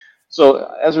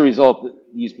So as a result,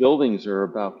 these buildings are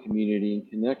about community and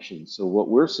connection. So what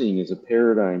we're seeing is a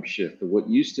paradigm shift of what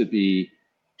used to be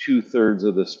 2/3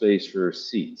 of the space for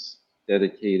seats,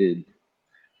 dedicated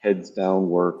heads down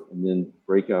work, and then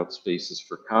breakout spaces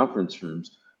for conference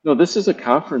rooms. No, this is a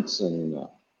conference center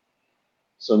now.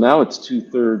 So now it's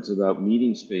 2/3 about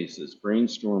meeting spaces,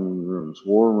 brainstorming rooms,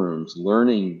 war rooms,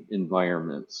 learning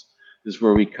environments. This is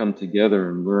where we come together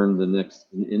and learn the next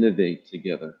and innovate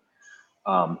together,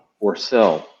 or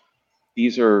sell.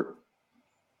 These are,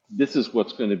 this is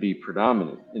what's going to be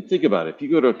predominant. And think about it. If you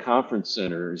go to a conference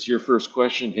center, is your first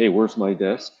question, hey, where's my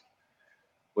desk?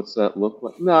 What's that look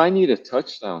like? No, I need a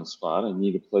touchdown spot. I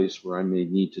need a place where I may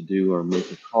need to do or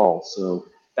make a call. So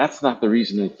that's not the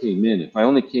reason I came in. If I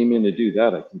only came in to do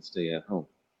that, I can stay at home.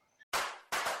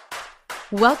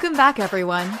 Welcome back,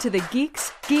 everyone, to the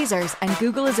Geeks, Geezers, and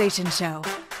Googleization Show,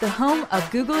 the home of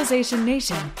Googleization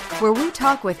Nation, where we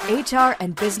talk with HR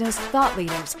and business thought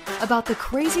leaders about the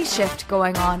crazy shift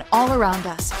going on all around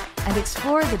us and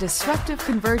explore the disruptive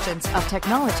convergence of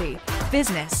technology,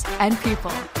 business, and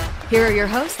people. Here are your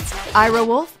hosts, Ira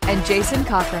Wolf and Jason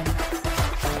Cochran.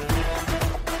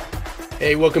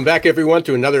 Hey, welcome back, everyone,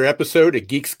 to another episode of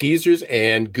Geeks, Geezers,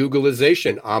 and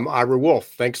Googleization. I'm Ira Wolf.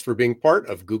 Thanks for being part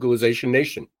of Googleization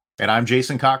Nation. And I'm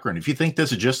Jason Cochran. If you think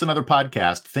this is just another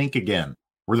podcast, think again.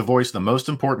 We're the voice of the most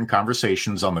important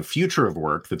conversations on the future of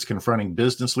work that's confronting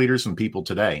business leaders and people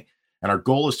today. And our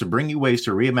goal is to bring you ways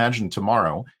to reimagine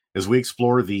tomorrow as we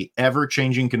explore the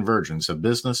ever-changing convergence of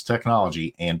business,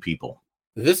 technology, and people.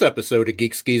 This episode of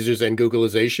Geeks, Geezers, and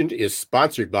Googleization is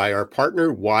sponsored by our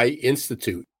partner, Y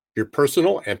Institute, your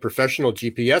personal and professional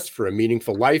GPS for a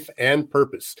meaningful life and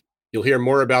purpose. You'll hear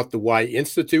more about the Y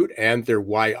Institute and their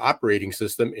Y operating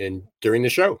system during the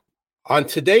show. On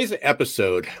today's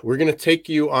episode, we're going to take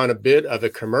you on a bit of a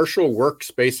commercial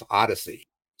workspace odyssey.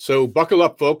 So buckle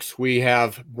up, folks. We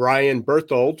have Bryan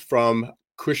Berthold from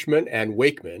Cushman &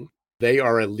 Wakeman. They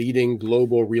are a leading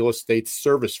global real estate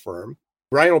service firm.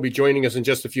 Bryan will be joining us in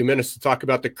just a few minutes to talk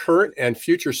about the current and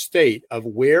future state of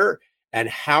where and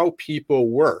how people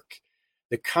work.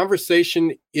 The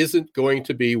conversation isn't going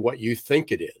to be what you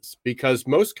think it is, because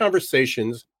most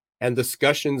conversations and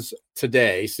discussions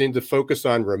today seem to focus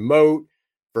on remote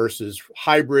versus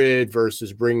hybrid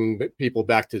versus bringing people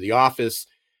back to the office.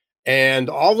 And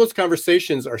all those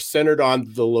conversations are centered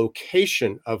on the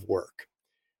location of work.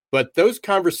 But those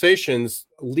conversations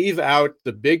leave out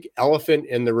the big elephant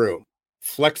in the room,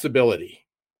 flexibility.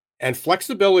 And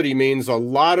flexibility means a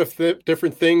lot of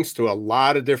different things to a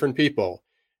lot of different people.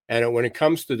 And when it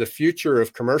comes to the future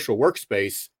of commercial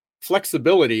workspace,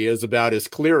 flexibility is about as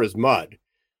clear as mud.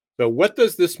 So what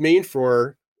does this mean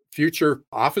for future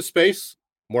office space?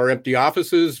 More empty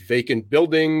offices, vacant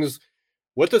buildings?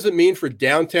 What does it mean for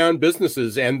downtown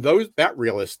businesses and that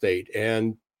real estate?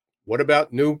 And what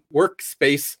about new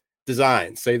workspace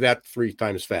designs? Say that 3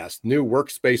 times fast. New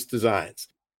workspace designs.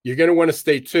 You're going to want to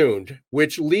stay tuned,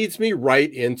 which leads me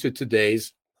right into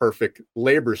today's Perfect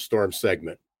Labor Storm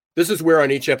segment. This is where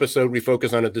on each episode we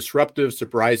focus on a disruptive,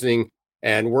 surprising,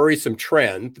 and worrisome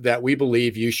trend that we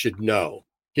believe you should know.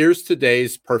 Here's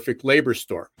today's Perfect Labor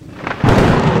Storm.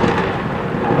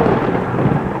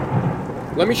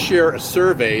 Let me share a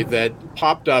survey that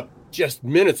popped up just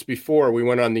minutes before we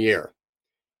went on the air.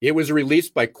 It was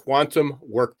released by Quantum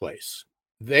Workplace.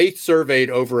 They surveyed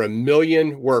over 1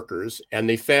 million workers, and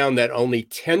they found that only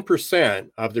 10%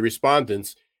 of the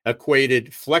respondents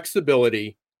equated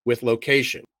flexibility with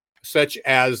location, such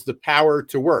as the power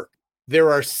to work.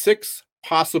 There are 6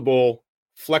 possible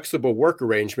flexible work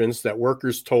arrangements that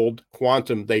workers told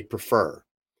Quantum they'd prefer.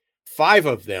 5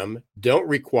 of them don't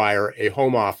require a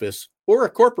home office or a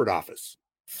corporate office.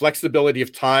 Flexibility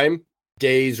of time,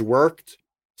 days worked,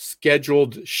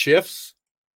 scheduled shifts,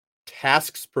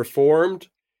 tasks performed,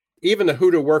 even the who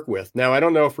to work with. Now, I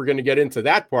don't know if we're going to get into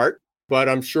that part, but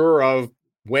I'm sure of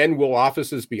when will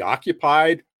offices be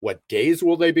occupied, what days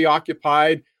will they be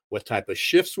occupied, what type of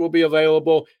shifts will be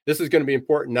available. This is going to be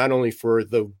important not only for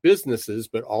the businesses,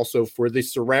 but also for the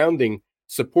surrounding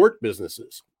support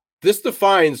businesses. This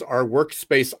defines our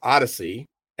workspace odyssey,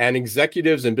 and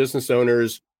executives and business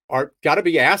owners are got to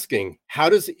be asking, how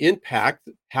does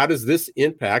this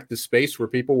impact the space where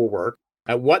people will work,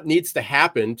 and what needs to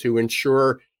happen to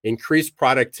ensure increased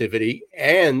productivity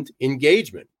and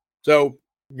engagement? So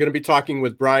we're going to be talking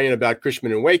with Bryan about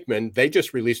Cushman & Wakeman. They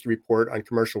just released a report on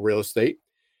commercial real estate,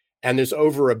 and there's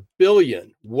over 1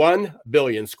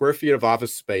 billion square feet of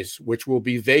office space, which will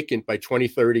be vacant by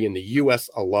 2030 in the US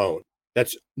alone.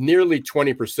 That's nearly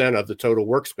 20% of the total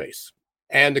workspace.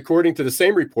 And according to the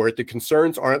same report, the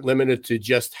concerns aren't limited to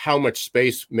just how much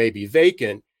space may be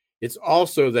vacant. It's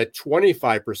also that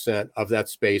 25% of that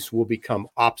space will become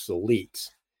obsolete.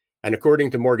 And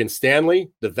according to Morgan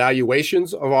Stanley, the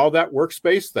valuations of all that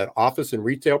workspace, that office and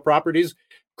retail properties,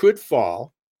 could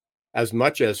fall as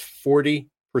much as 40%.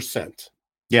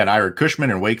 Yeah, and Ira,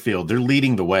 Cushman and Wakefield, they're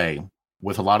leading the way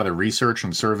with a lot of their research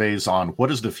and surveys on what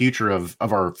does the future of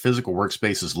our physical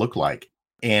workspaces look like.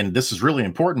 And this is really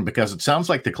important because it sounds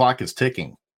like the clock is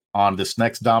ticking on this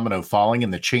next domino falling in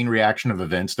the chain reaction of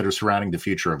events that are surrounding the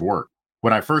future of work.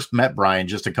 When I first met Bryan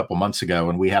just a couple months ago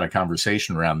and we had a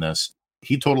conversation around this,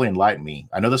 he totally enlightened me.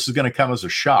 I know this is going to come as a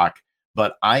shock,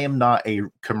 but I am not a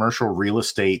commercial real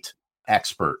estate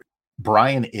expert.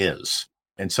 Bryan is.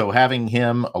 And so having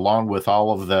him, along with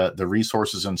all of the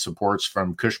resources and supports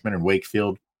from Cushman and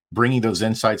Wakefield, bringing those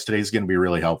insights today is going to be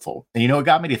really helpful. And, it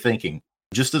got me to thinking,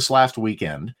 just this last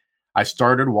weekend, I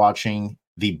started watching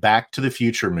the Back to the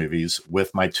Future movies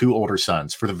with my two older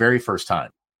sons for the very first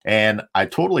time. And I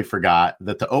totally forgot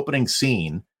that the opening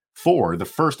scene for the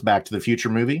first Back to the Future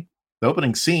movie, the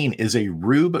opening scene is a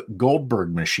Rube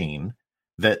Goldberg machine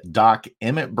that Doc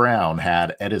Emmett Brown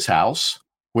had at his house.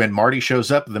 When Marty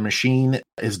shows up, the machine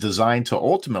is designed to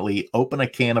ultimately open a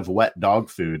can of wet dog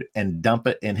food and dump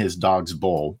it in his dog's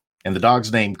bowl. And the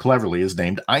dog's name, cleverly, is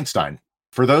named Einstein.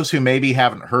 For those who maybe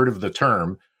haven't heard of the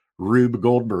term Rube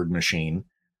Goldberg machine,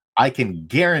 I can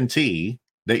guarantee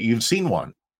that you've seen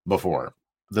one before.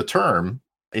 The term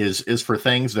is for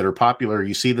things that are popular.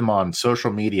 You see them on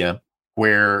social media,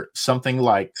 where something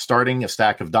like starting a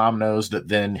stack of dominoes that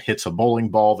then hits a bowling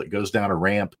ball that goes down a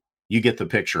ramp. You get the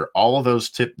picture. All of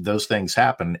those things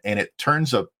happen, and it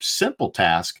turns a simple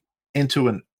task into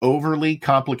an overly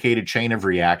complicated chain of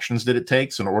reactions that it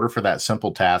takes in order for that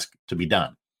simple task to be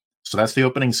done. So that's the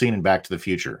opening scene in Back to the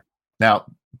Future. Now,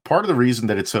 part of the reason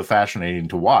that it's so fascinating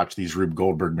to watch these Rube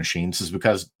Goldberg machines is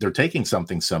because they're taking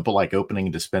something simple like opening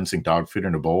and dispensing dog food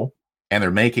in a bowl, and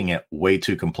they're making it way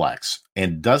too complex.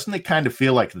 And doesn't it kind of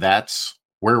feel like that's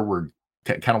where we're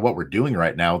kind of what we're doing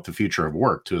right now with the future of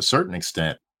work to a certain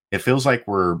extent? It feels like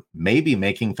we're maybe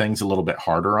making things a little bit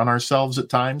harder on ourselves at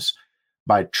times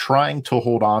by trying to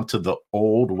hold on to the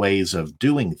old ways of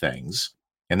doing things.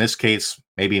 In this case,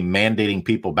 maybe mandating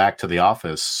people back to the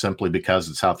office simply because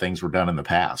it's how things were done in the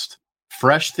past.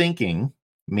 Fresh thinking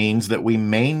means that we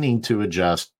may need to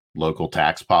adjust local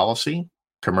tax policy,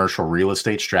 commercial real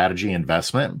estate strategy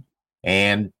investment,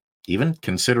 and even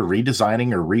consider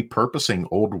redesigning or repurposing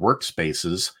old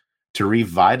workspaces to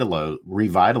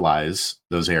revitalize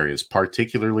those areas,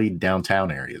 particularly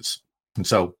downtown areas. And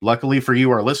so luckily for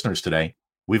you, our listeners today,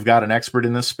 we've got an expert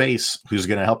in this space who's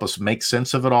going to help us make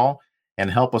sense of it all and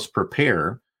help us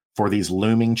prepare for these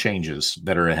looming changes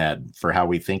that are ahead for how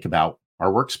we think about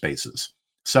our workspaces.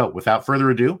 So without further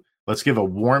ado, let's give a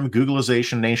warm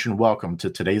Googleization Nation welcome to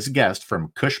today's guest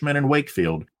from Cushman and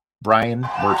Wakefield, Bryan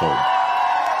Berthold.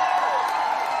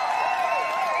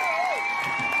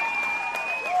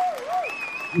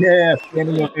 Yeah,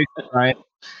 standing ovation, Bryan.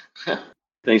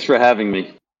 Thanks for having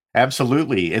me.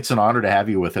 Absolutely. It's an honor to have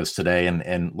you with us today.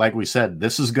 And like we said,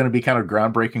 this is going to be kind of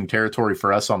groundbreaking territory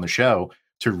for us on the show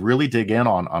to really dig in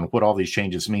on what all these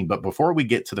changes mean. But before we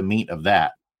get to the meat of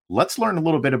that, let's learn a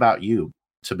little bit about you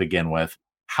to begin with.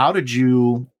 How did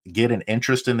you get an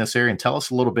interest in this area? And tell us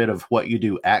a little bit of what you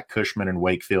do at Cushman and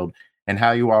Wakefield and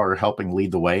how you are helping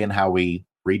lead the way and how we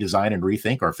redesign and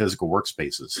rethink our physical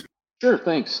workspaces. Sure,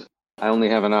 thanks. I only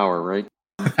have an hour, right?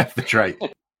 That's right.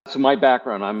 So my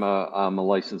background, I'm a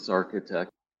licensed architect,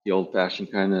 the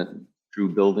old-fashioned kind of drew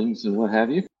buildings and what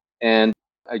have you. And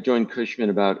I joined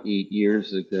Cushman about 8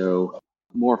 years ago,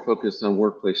 more focused on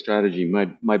workplace strategy.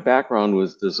 My background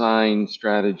was design,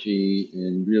 strategy,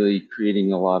 and really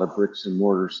creating a lot of bricks and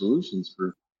mortar solutions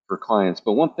for clients.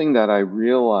 But one thing that I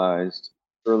realized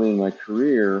early in my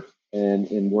career and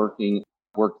in worked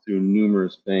through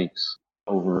numerous banks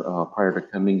over prior to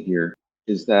coming here,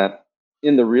 is that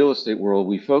in the real estate world,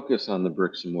 we focus on the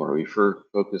bricks and mortar. We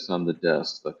focus on the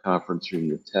desk, the conference room,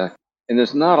 the tech. And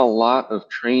there's not a lot of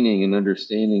training and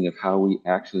understanding of how we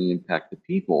actually impact the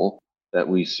people that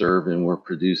we serve and we're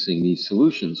producing these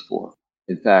solutions for.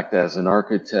 In fact, as an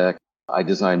architect, I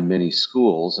designed many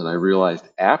schools, and I realized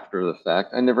after the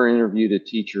fact, I never interviewed a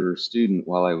teacher or student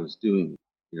while I was doing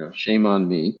it. Shame on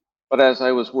me. But as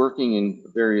I was working in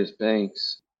various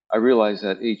banks, I realized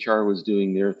that HR was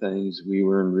doing their things. We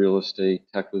were in real estate.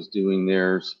 Tech was doing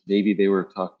theirs. Maybe they were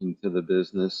talking to the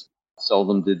business.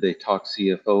 Seldom did they talk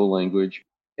CFO language.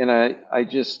 And I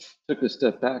just took a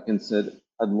step back and said,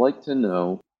 I'd like to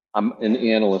know, I'm an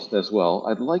analyst as well.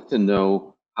 I'd like to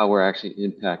know how we're actually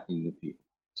impacting the people.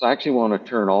 So I actually want to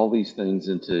turn all these things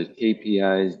into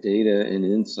KPIs, data, and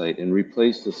insight and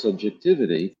replace the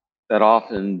subjectivity that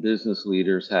often business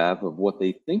leaders have of what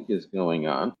they think is going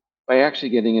on by actually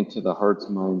getting into the hearts,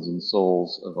 minds, and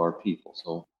souls of our people.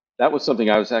 So that was something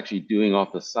I was actually doing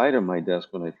off the side of my desk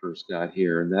when I first got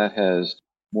here, and that has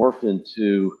morphed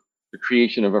into the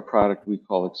creation of a product we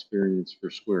call Experience per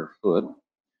Square Foot,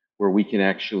 where we can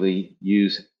actually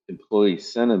use employee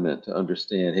sentiment to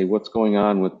understand, hey, what's going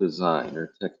on with design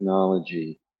or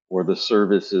technology or the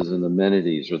services and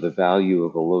amenities or the value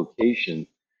of a location.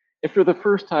 And for the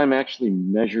first time, actually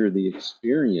measure the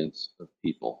experience of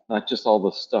people, not just all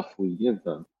the stuff we give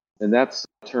them. And that's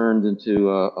turned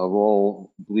into a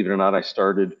role, believe it or not, I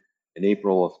started in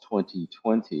April of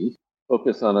 2020,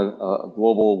 focused on a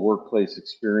global workplace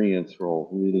experience role,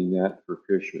 leading that for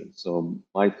Cushman. So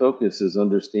my focus is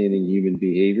understanding human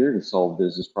behavior to solve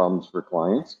business problems for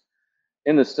clients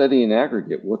and the study in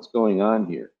aggregate, what's going on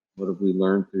here? What have we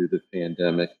learned through the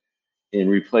pandemic? And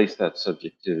replace that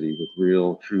subjectivity with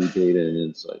real, true data and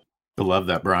insight. I love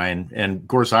that, Bryan. And of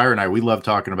course, Ira and I, we love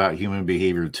talking about human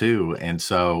behavior too. And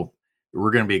so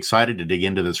we're going to be excited to dig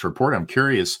into this report. I'm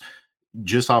curious,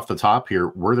 just off the top here,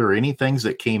 were there any things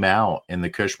that came out in the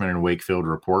Cushman and Wakefield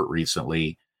report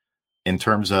recently in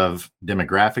terms of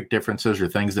demographic differences or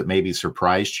things that maybe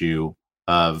surprised you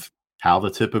of how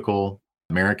the typical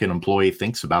American employee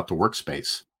thinks about the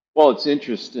workspace? Well, it's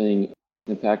interesting.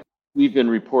 In fact, we've been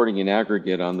reporting in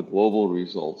aggregate on the global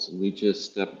results, and we just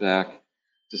stepped back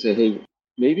to say, hey,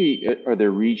 maybe are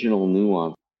there regional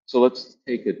nuance? So let's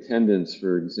take attendance,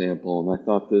 for example. And I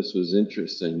thought this was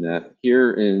interesting that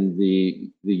here in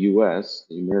the US,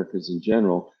 the Americas in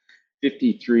general,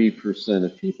 53%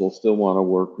 of people still want to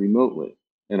work remotely.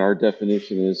 And our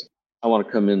definition is, I want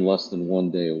to come in less than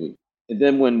 1 day a week. And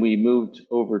then when we moved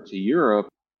over to Europe,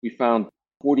 we found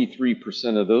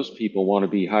 43% of those people want to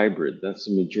be hybrid. That's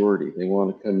the majority. They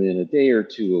want to come in a day or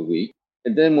two a week.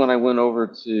 And then when I went over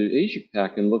to Asia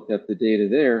Pac and looked at the data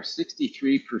there,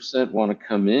 63% want to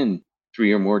come in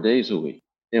 3 or more days a week.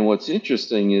 And what's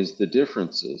interesting is the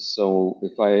differences. So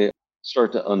if I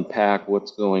start to unpack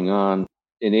what's going on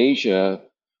in Asia,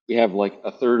 we have like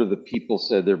a third of the people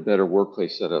said there are better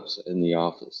workplace setups in the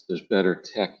office. There's better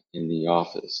tech in the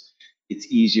office. It's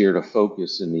easier to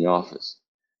focus in the office.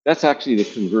 That's actually the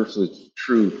conversely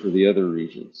true for the other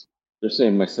regions. They're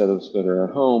saying my setup's better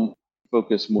at home,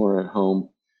 focus more at home.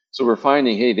 So we're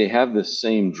finding, hey, they have the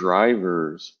same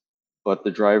drivers, but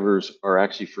the drivers are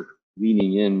actually for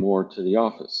leaning in more to the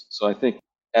office. So I think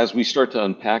as we start to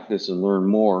unpack this and learn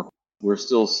more, we're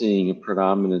still seeing a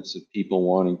predominance of people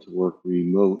wanting to work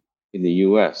remote in the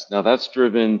US. Now that's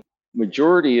driven,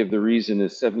 majority of the reason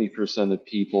is 70% of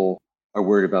people are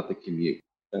worried about the commute.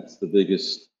 That's the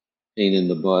biggest pain in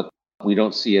the butt. We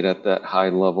don't see it at that high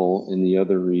level in the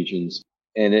other regions.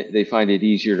 And they find it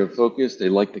easier to focus. They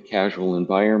like the casual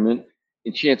environment.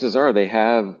 And chances are they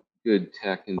have good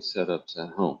tech and setups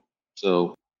at home.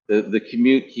 So the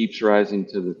commute keeps rising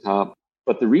to the top.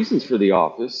 But the reasons for the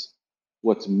office,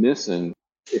 what's missing,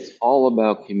 it's all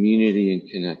about community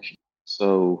and connection.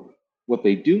 So what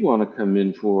they do want to come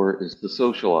in for is to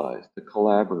socialize, to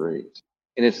collaborate.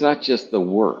 And it's not just the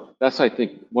work. That's, I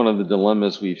think, one of the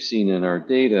dilemmas we've seen in our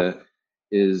data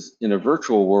is in a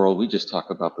virtual world, we just talk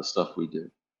about the stuff we do.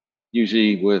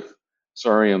 Usually with,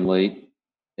 sorry, I'm late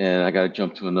and I got to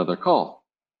jump to another call.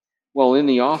 Well, in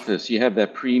the office, you have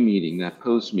that pre-meeting, that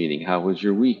post-meeting. How was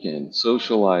your weekend?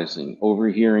 Socializing,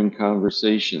 overhearing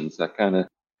conversations, that kind of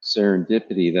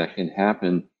serendipity that can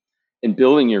happen, and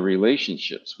building your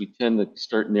relationships. We tend to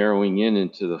start narrowing in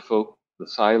into the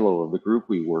silo of the group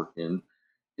we work in,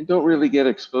 and don't really get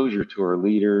exposure to our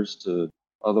leaders, to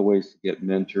other ways to get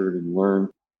mentored and learn.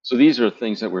 So these are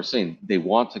things that we're saying they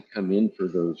want to come in for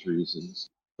those reasons.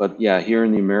 But yeah, here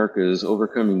in the Americas,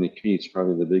 overcoming the commute is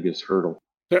probably the biggest hurdle.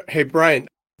 Hey, Bryan,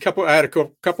 I had a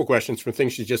couple questions from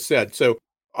things you just said. So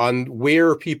on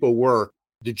where people work,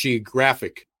 the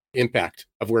geographic impact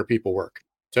of where people work.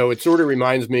 So it sort of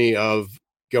reminds me of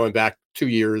going back 2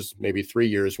 years, maybe 3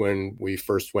 years when we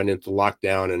first went into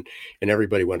lockdown and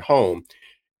everybody went home.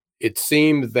 It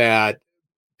seemed that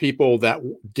people that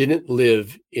didn't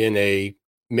live in a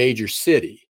major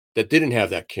city that didn't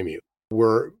have that commute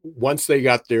were, once they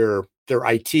got their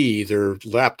IT, their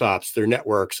laptops, their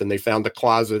networks, and they found a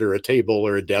closet or a table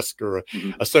or a desk or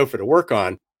a sofa to work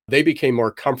on, they became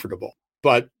more comfortable.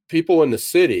 But people in the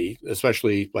city,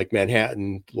 especially like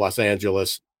Manhattan, Los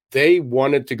Angeles, they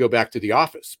wanted to go back to the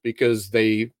office because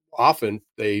they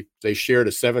shared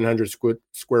a 700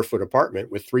 square foot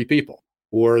apartment with 3 people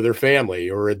or their family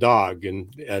or a dog.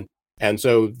 And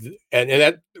so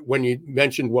that, when you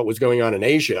mentioned what was going on in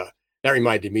Asia, that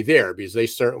reminded me there, because they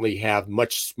certainly have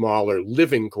much smaller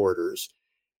living quarters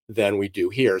than we do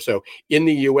here. So in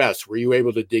the US, were you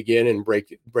able to dig in and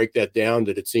break that down?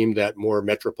 Did it seem that more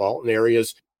metropolitan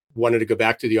areas wanted to go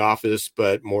back to the office,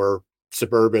 but more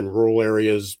suburban, rural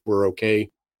areas were okay?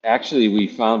 Actually, we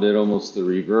found it almost the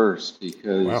reverse Wow.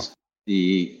 because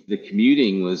the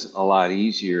commuting was a lot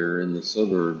easier in the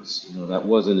suburbs. That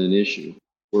wasn't an issue.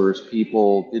 Whereas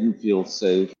people didn't feel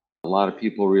safe. A lot of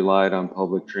people relied on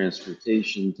public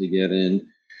transportation to get in.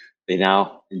 They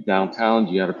now in downtown,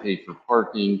 you got to pay for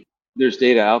parking. There's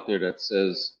data out there that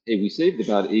says, hey, we saved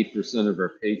about 8% of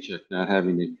our paycheck not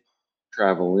having to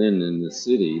travel in the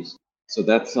cities. So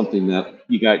that's something that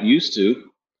you got used to.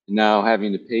 Now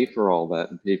having to pay for all that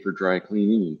and pay for dry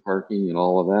cleaning and parking and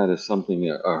all of that is something,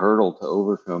 a hurdle to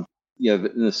overcome. Yeah,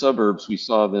 but in the suburbs, we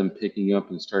saw them picking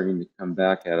up and starting to come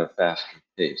back at a faster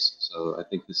pace. So I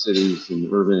think the cities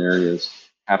and urban areas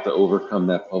have to overcome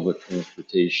that public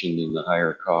transportation and the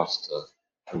higher cost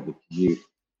of the commute.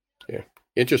 Yeah,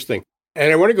 interesting.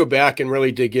 And I want to go back and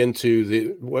really dig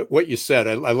into what you said.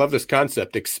 I love this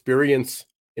concept, the experience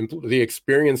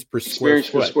per square Experience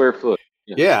per foot. square foot.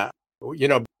 Yeah.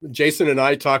 Yeah. Jason and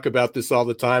I talk about this all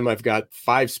the time. I've got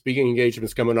 5 speaking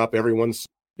engagements coming up. Everyone's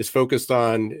is focused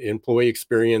on employee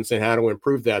experience and how to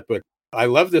improve that. But I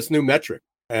love this new metric,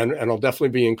 and I'll definitely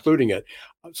be including it.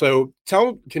 So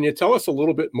can you tell us a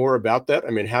little bit more about that? I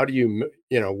mean, how do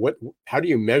how do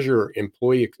you measure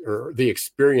employee or the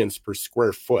experience per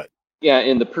square foot? Yeah,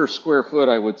 and the per square foot,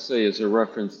 I would say, is a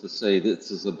reference to say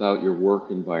this is about your work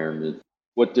environment.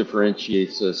 What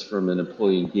differentiates us from an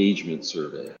employee engagement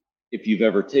survey? If you've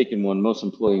ever taken one, most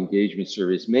employee engagement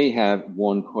surveys may have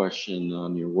one question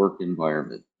on your work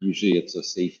environment. Usually it's a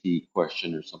safety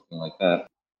question or something like that.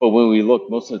 But when we look,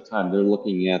 most of the time they're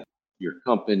looking at your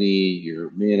company,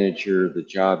 your manager, the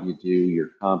job you do, your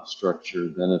comp structure,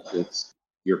 benefits,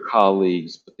 your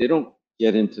colleagues, but they don't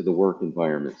get into the work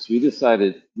environment. So we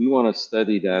decided we want to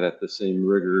study that at the same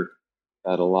rigor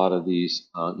that a lot of these,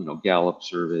 Gallup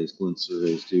surveys, Glint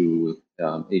surveys do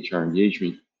with HR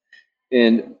engagement.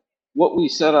 And what we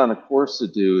set on a course to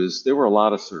do is there were a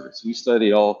lot of surveys. We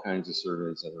studied all kinds of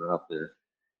surveys that are out there,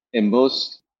 and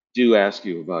most do ask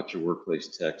you about your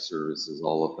workplace tech services,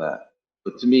 all of that.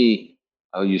 But to me,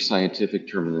 I'll use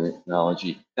scientific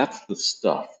terminology. That's the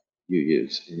stuff you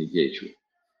use in engagement.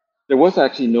 There was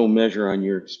actually no measure on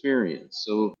your experience.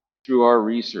 So through our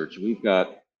research, we've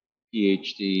got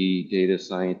PhD data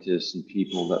scientists and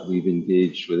people that we've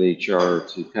engaged with HR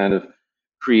to kind of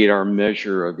create our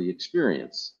measure of the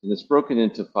experience. And it's broken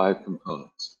into 5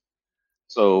 components.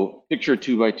 So picture a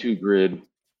 2x2 grid,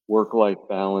 work-life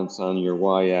balance on your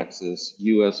y-axis,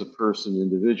 you as a person,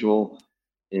 individual,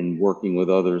 and working with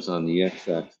others on the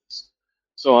x-axis.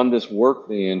 So on this work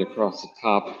band across the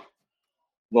top,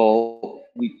 well,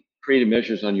 we created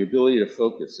measures on your ability to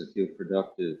focus and feel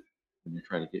productive when you're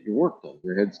trying to get your work done,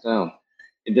 your head's down.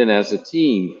 And then as a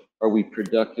team, are we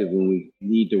productive when we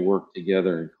need to work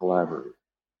together and collaborate?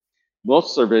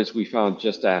 Most surveys we found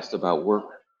just asked about work.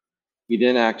 We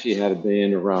then actually had a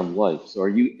band around life. So are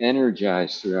you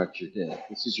energized throughout your day?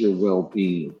 This is your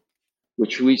well-being,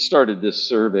 which we started this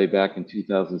survey back in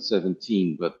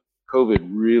 2017, but COVID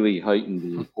really heightened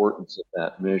the importance of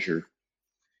that measure.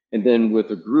 And then with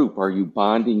a group, are you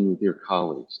bonding with your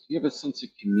colleagues? Do you have a sense of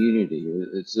community?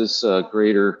 Is this a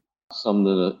greater sum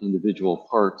than the individual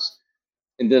parts?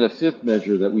 And then a 5th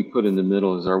measure that we put in the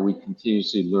middle is, are we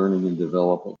continuously learning and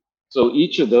developing? So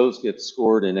each of those gets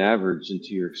scored and averaged into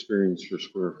your experience per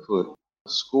square foot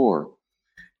score.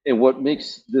 And what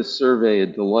makes this survey a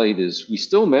delight is we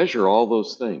still measure all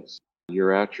those things,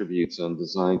 your attributes on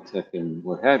design, tech, and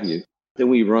what have you. Then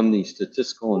we run these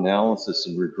statistical analysis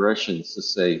and regressions to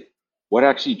say what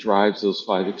actually drives those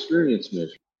 5 experience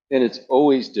measures. And it's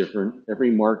always different.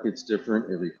 Every market's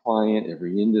different, every client,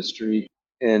 every industry.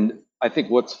 And I think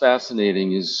what's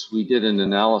fascinating is we did an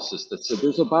analysis that said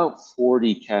there's about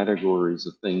 40 categories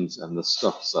of things on the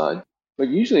stuff side, but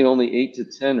usually only 8 to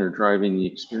 10 are driving the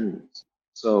experience.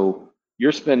 So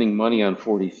you're spending money on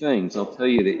 40 things. I'll tell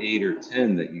you the 8 or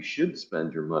 10 that you should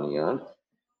spend your money on.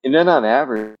 And then on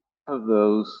average, of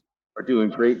those are doing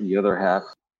great and the other half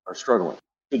are struggling.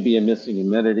 Could be a missing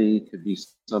amenity, could be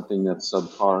something that's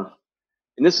subpar.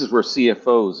 And this is where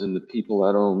CFOs and the people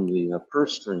that own the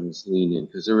purse strings lean in,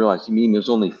 because they realize, you mean there's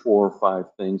only 4 or 5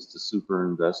 things to super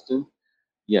invest in?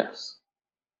 Yes.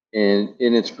 And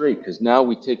it's great because now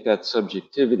we take that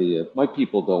subjectivity of my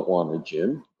people don't want a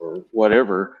gym or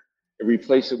whatever and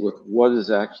replace it with what is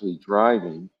actually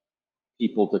driving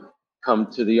people to come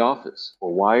to the office,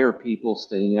 or why are people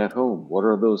staying at home? What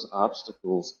are those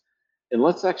obstacles? And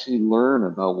let's actually learn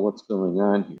about what's going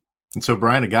on here. And so,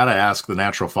 Brian, I got to ask the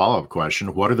natural follow-up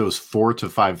question. What are those 4 to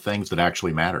 5 things that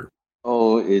actually matter?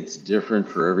 Oh, it's different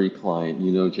for every client.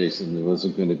 You know, Jason, it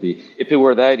wasn't going to be. If it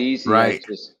were that easy, I'd Right.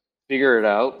 just figure it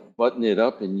out, button it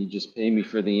up, and you just pay me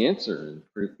for the answer.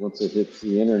 And once it hits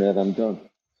the internet, I'm done.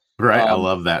 Right. I Um,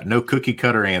 love that. No cookie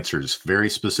cutter answers, very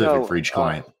specific for no, each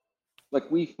client. like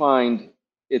we find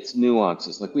it's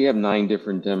nuances. Like we have 9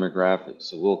 different demographics,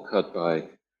 so we'll cut by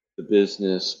the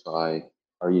business, by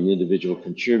are you an individual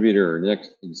contributor or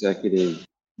next executive,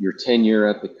 your tenure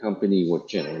at the company, what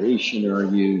generation are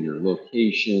you, your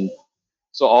location.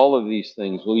 So all of these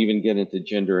things, we'll even get into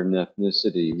gender and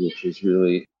ethnicity, which is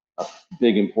really a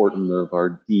big important of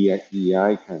our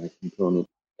DEI kind of component.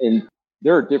 And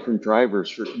there are different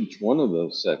drivers for each one of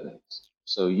those segments.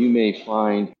 So you may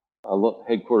find a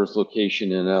headquarters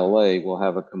location in LA will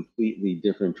have a completely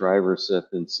different driver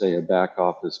set than, say, a back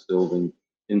office building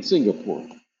in Singapore.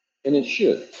 And it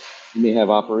should. You may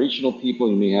have operational people,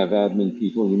 you may have admin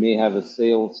people, you may have a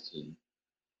sales team.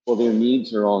 Well, their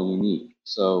needs are all unique.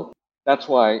 So that's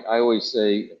why I always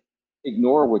say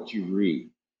ignore what you read.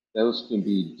 Those can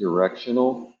be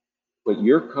directional, but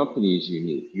your company is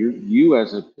unique. You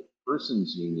as a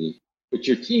person's unique, but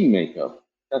your team makeup,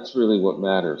 that's really what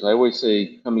matters. I always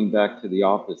say coming back to the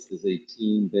office is a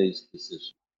team-based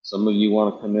decision. Some of you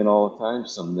want to come in all the time,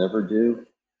 some never do.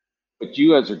 But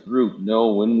you as a group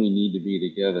know when we need to be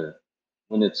together,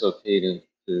 when it's okay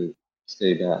to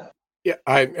stay back. Yeah,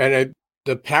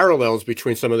 the parallels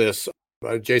between some of this,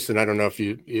 Jason, I don't know if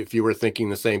you were thinking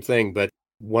the same thing, but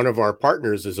one of our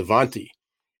partners is Avanti,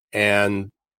 and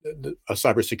a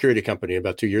cybersecurity company.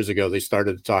 About 2 years ago, they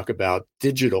started to talk about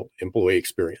digital employee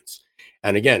experience.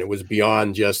 And again, it was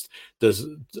beyond just does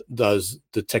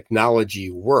the technology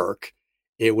work?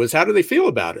 It was how do they feel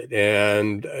about it,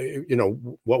 and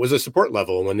what was the support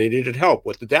level, and when they needed help,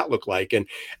 what did that look like,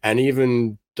 and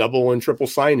even double and triple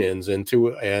sign-ins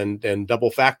and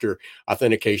double factor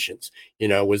authentications.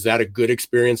 Was that a good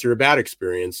experience or a bad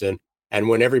experience? And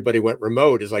when everybody went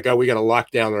remote, it's like, oh, we got to lock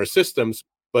down our systems.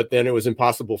 But then it was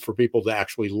impossible for people to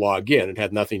actually log in. It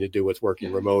had nothing to do with working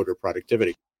Yeah. remote or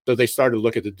productivity. So they started to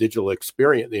look at the digital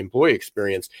experience, the employee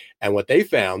experience. And what they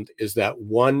found is that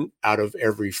 1 out of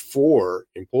every 4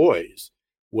 employees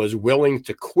was willing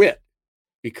to quit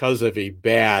because of a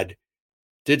bad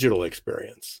digital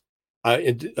experience,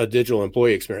 a digital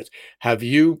employee experience. Have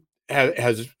you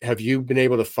have you been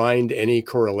able to find any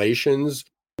correlations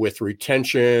with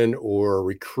retention or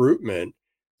recruitment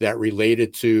that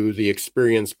related to the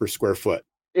experience per square foot?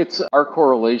 It's our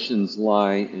correlations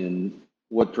lie in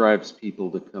what drives people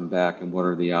to come back and what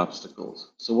are the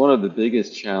obstacles. So one of the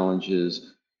biggest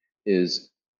challenges is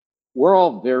we're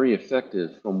all very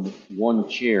effective from one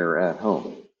chair at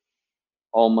home.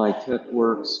 All my tech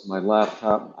works, my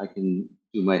laptop, I can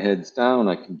do my heads down,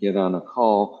 I can get on a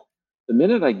call. The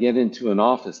minute I get into an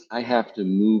office, I have to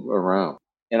move around.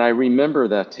 And I remember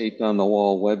that taped on the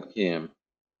wall webcam,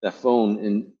 that phone,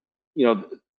 and you know,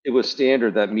 it was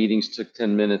standard that meetings took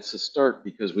 10 minutes to start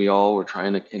because we all were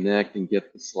trying to connect and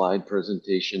get the slide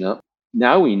presentation up.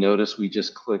 Now we notice we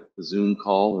just click the Zoom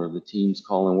call or the Teams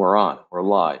call and we're on, we're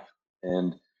live.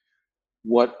 And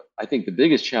what I think the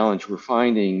biggest challenge we're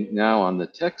finding now on the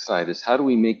tech side is how do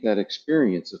we make that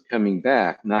experience of coming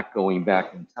back, not going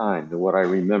back in time to what I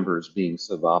remember as being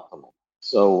suboptimal.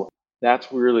 So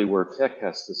that's really where tech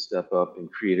has to step up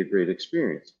and create a great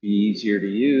experience, be easier to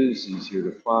use, easier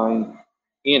to find,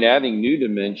 and adding new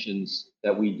dimensions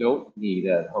that we don't need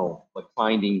at home, like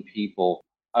finding people.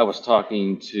 I was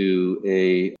talking to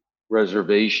a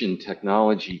reservation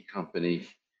technology company.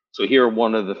 So here are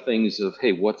one of the things of,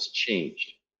 hey, what's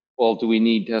changed? Well, do we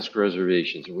need desk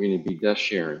reservations? Are we going to be desk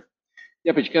sharing?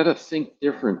 Yeah, but you got to think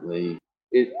differently.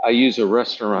 I use a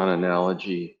restaurant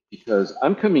analogy because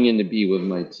I'm coming in to be with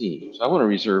my team. So I want to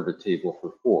reserve a table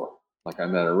for 4, like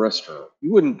I'm at a restaurant.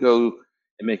 You wouldn't go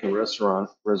and make a restaurant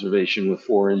reservation with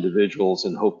 4 individuals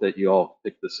and hope that you all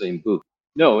pick the same booth.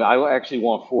 No, I actually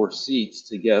want 4 seats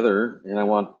together, and I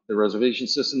want the reservation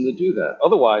system to do that.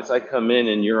 Otherwise, I come in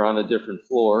and you're on a different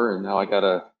floor, and now I got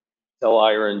to tell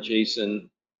Ira and Jason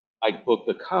I booked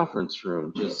a conference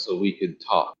room just so we could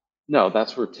talk. No,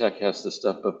 that's where tech has to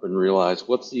step up and realize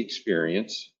what's the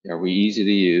experience? Are we easy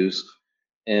to use?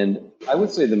 And I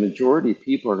would say the majority of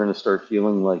people are going to start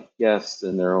feeling like guests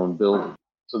in their own building.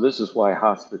 So this is why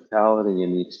hospitality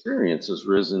and the experience has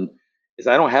risen, is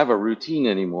I don't have a routine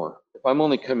anymore. If I'm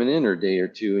only coming in a day or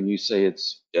two and you say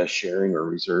it's guest sharing or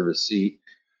reserve a seat,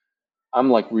 I'm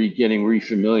like getting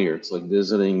refamiliar. It's like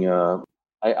visiting.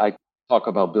 I talk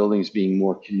about buildings being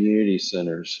more community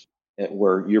centers.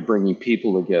 where you're bringing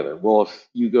people together. Well, if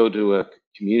you go to a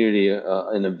community,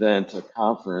 an event, a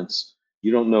conference,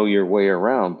 you don't know your way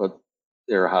around, but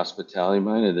they're hospitality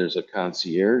minded. There's a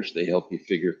concierge. They help you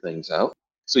figure things out.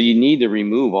 So you need to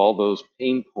remove all those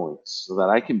pain points so that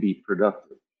I can be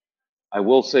productive. I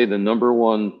will say the number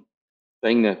one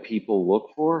thing that people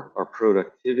look for are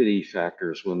productivity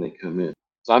factors when they come in.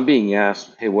 So I'm being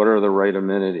asked, hey, what are the right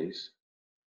amenities?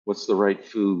 What's the right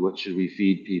food? What should we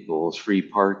feed people? Is free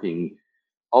parking?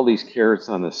 All these carrots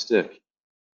on a stick.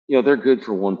 They're good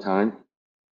for one time.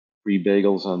 Free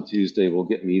bagels on Tuesday will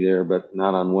get me there, but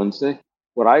not on Wednesday.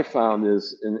 What I found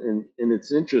is, and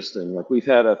it's interesting, like we've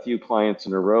had a few clients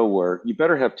in a row where you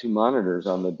better have two monitors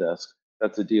on the desk.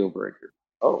 That's a deal breaker.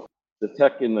 Oh, the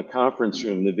tech in the conference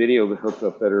room, the video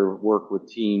hookup better work with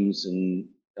Teams and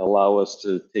allow us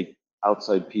to take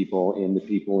outside people and the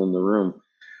people in the room.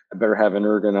 I better have an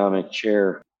ergonomic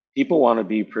chair. People want to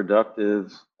be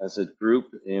productive as a group,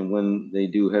 and when they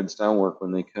do heads down work,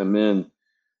 when they come in,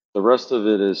 the rest of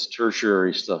it is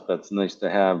tertiary stuff that's nice to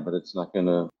have, but it's not going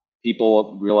to.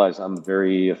 People realize I'm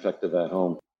very effective at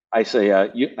home. I say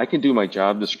I can do my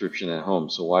job description at home,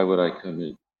 so why would I come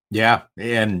in? Yeah.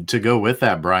 And to go with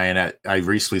that, Brian, I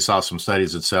recently saw some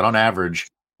studies that said on average,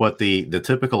 what the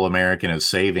typical American is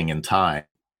saving in time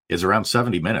is around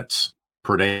 70 minutes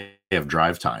per day of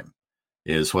drive time,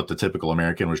 is what the typical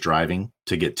American was driving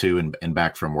to get to and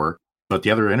back from work. But the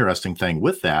other interesting thing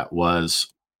with that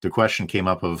was the question came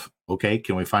up of, okay,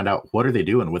 can we find out what are they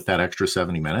doing with that extra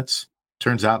 70 minutes?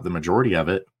 Turns out the majority of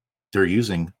it they're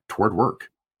using toward work.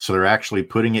 So they're actually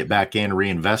putting it back in,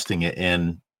 reinvesting it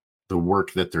in the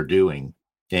work that they're doing.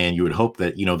 And you would hope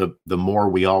that, the more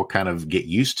we all kind of get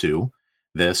used to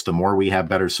this, the more we have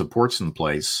better supports in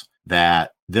place,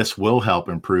 that this will help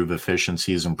improve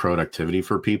efficiencies and productivity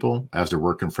for people as they're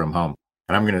working from home.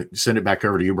 And I'm going to send it back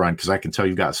over to you, Brian, because I can tell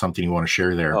you've got something you want to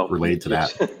share there related to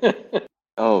that.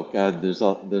 Oh God, there's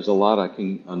a lot I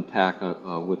can unpack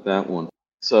with that one.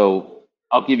 So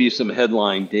I'll give you some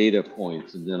headline data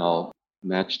points, and then I'll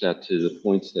match that to the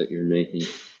points that you're making.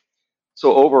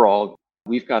 So overall,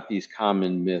 we've got these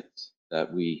common myths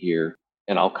that we hear,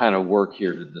 and I'll kind of work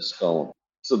here to dispel them.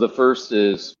 So the first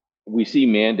is we see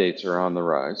mandates are on the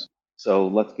rise. So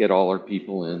let's get all our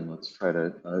people in. Let's try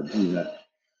to do that.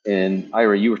 And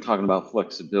Ira, you were talking about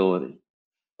flexibility.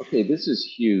 Okay, this is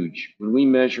huge. When we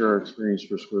measure our experience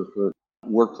per square foot,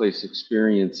 workplace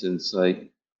experience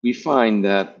insight, we find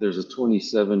that there's a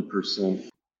 27%,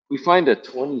 we find a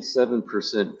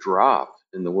 27% drop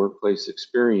in the workplace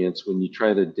experience when you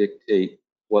try to dictate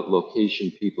what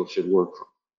location people should work from.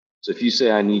 So if you say,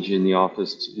 I need you in the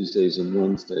office Tuesdays and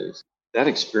Wednesdays, that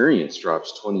experience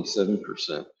drops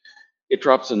 27%. It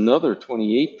drops another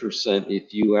 28%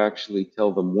 if you actually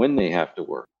tell them when they have to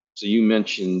work. So you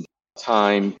mentioned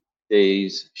time,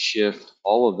 days, shift,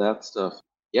 all of that stuff.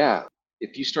 Yeah,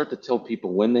 if you start to tell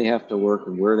people when they have to work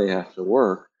and where they have to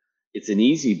work, it's an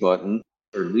easy button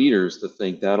for leaders to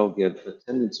think that'll get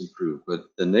attendance improved. But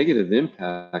the negative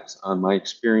impacts on my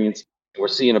experience, we're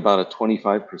seeing about a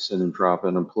 25% drop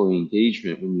in employee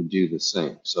engagement when you do the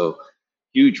same. So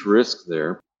huge risk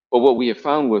there. But what we have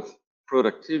found with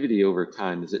productivity over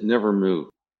time is it never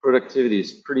moved. Productivity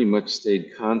has pretty much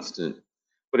stayed constant.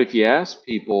 But if you ask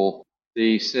people,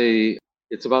 they say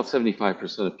it's about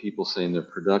 75% of people saying they're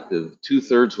productive.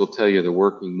 2/3 will tell you they're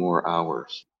working more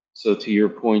hours. So to your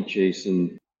point,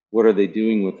 Jason, what are they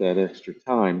doing with that extra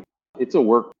time? It's a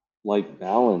work-life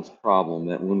balance problem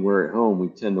that when we're at home, we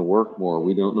tend to work more.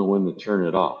 We don't know when to turn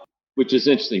it off, which is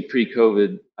interesting.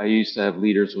 Pre-COVID, I used to have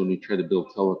leaders when we tried to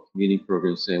build telecommuting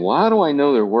programs saying, well, how do I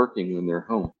know they're working when they're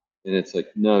home? And it's like,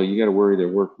 no, you got to worry they're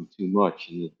working too much.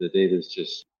 And the data is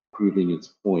just proving its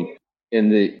point.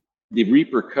 And the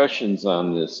repercussions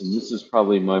on this, and this is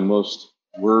probably my most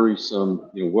worrisome,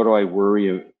 what do I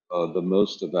worry the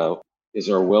most about, is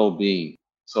our well-being.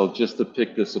 So just to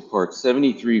pick this apart,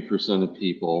 73% of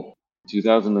people in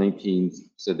 2019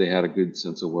 said they had a good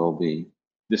sense of well-being.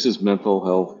 This is mental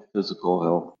health, physical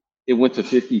health. It went to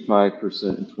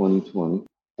 55% in 2020,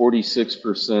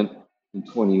 46% in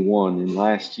 21, and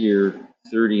last year,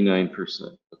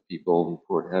 39% of people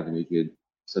report having a good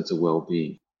sense of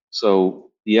well-being. So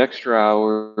the extra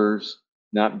hours,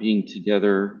 not being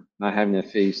together, not having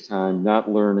that FaceTime, not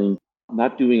learning,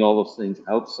 not doing all those things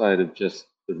outside of just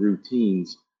the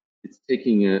routines, it's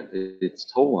taking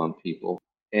its toll on people.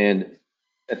 And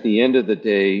at the end of the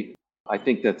day, I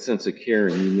think that sense of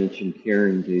caring, you mentioned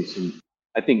caring, Jason.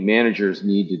 I think managers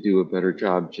need to do a better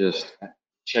job just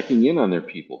checking in on their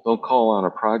people. Don't call on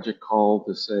a project call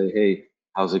to say, hey,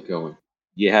 how's it going?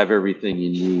 You have everything you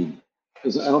need.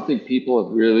 Because I don't think people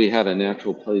have really had a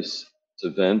natural place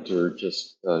vent or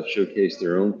just showcase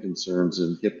their own concerns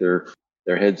and get their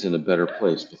heads in a better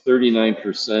place. But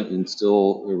 39% and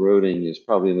still eroding is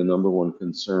probably the number one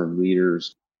concern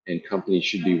leaders and companies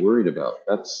should be worried about.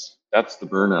 That's the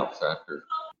burnout factor.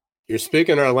 You're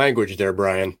speaking our language there,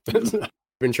 Bryan. I've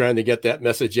been trying to get that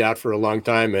message out for a long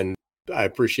time, and I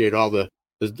appreciate all the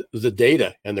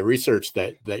data and the research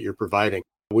that you're providing,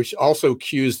 which also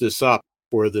cues this up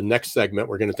for the next segment.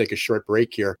 We're going to take a short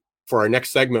break here. For our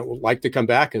next segment, we'd like to come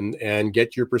back and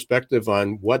get your perspective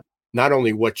on not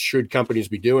only what should companies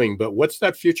be doing, but what's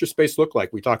that future space look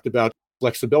like? We talked about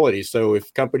flexibility. So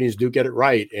if companies do get it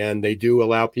right and they do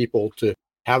allow people to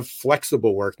have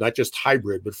flexible work, not just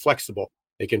hybrid, but flexible,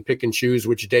 they can pick and choose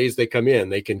which days they come in.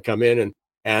 They can come in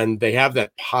and they have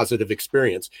that positive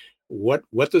experience. What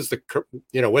does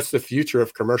what's the future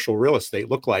of commercial real estate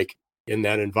look like in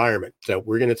that environment? So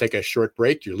we're going to take a short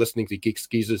break. You're listening to Geeks,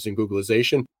 Geezers, and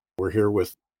Googlization. We're here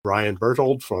with Bryan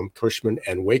Berthold from Cushman &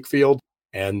 Wakefield,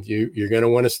 and you're going to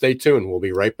want to stay tuned. We'll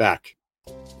be right back.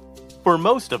 For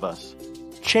most of us,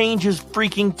 change is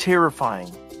freaking terrifying,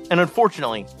 and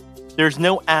unfortunately, there's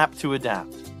no app to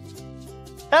adapt.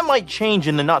 That might change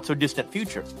in the not-so-distant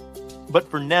future,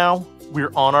 but for now,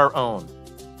 we're on our own.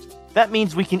 That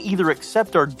means we can either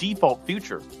accept our default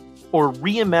future or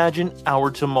reimagine our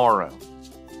tomorrow.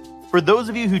 For those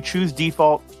of you who choose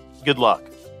default, good luck.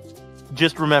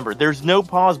 Just remember, there's no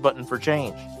pause button for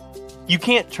change. You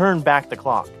can't turn back the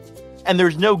clock, and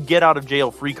there's no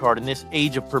get-out-of-jail-free card in this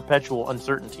age of perpetual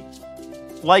uncertainty.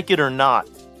 Like it or not,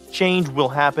 change will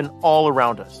happen all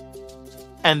around us.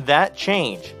 And that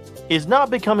change is not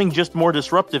becoming just more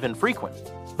disruptive and frequent,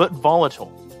 but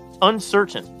volatile,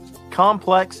 uncertain,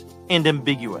 complex, and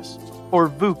ambiguous, or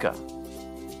VUCA.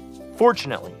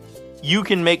 Fortunately, you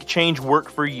can make change work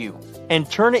for you and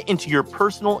turn it into your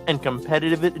personal and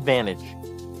competitive advantage.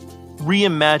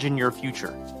 Reimagine your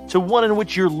future to one in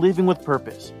which you're living with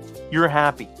purpose, you're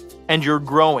happy, and you're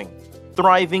growing,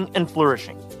 thriving, and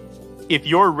flourishing. If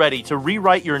you're ready to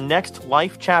rewrite your next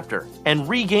life chapter and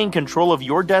regain control of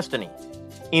your destiny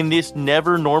in this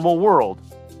never normal world,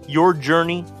 your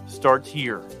journey starts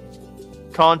here.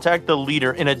 Contact the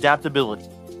leader in adaptability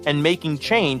and making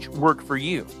change work for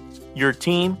you, your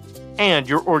team, and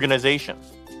your organization.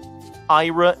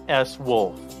 Ira S.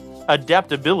 Wolf,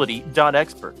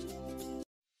 adaptability.expert.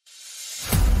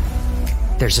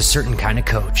 There's a certain kind of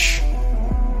coach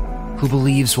who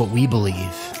believes what we believe,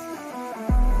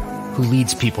 who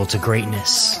leads people to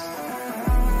greatness,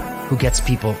 who gets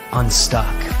people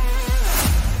unstuck,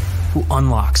 who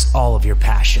unlocks all of your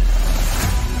passion.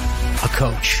 A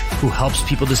coach who helps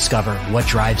people discover what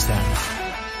drives them,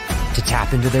 to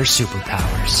tap into their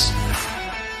superpowers.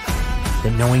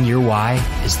 That knowing your why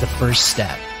is the first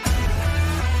step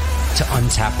to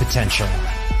untap potential,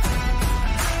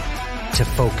 to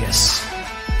focus,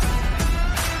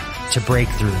 to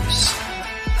breakthroughs.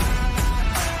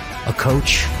 A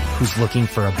coach who's looking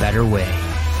for a better way.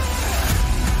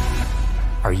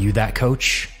 Are you that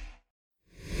coach?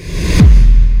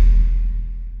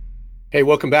 Hey,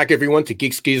 welcome back, everyone, to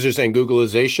Geeks, Geezers, and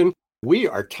Googlization. We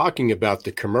are talking about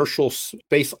the commercial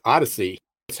space odyssey.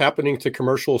 What's happening to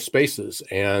commercial spaces?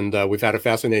 And we've had a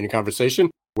fascinating conversation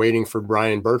waiting for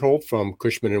Bryan Berthold from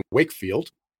Cushman & Wakefield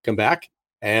to come back.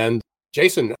 And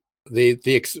Jason, the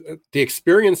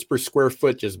experience per square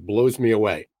foot just blows me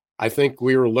away. I think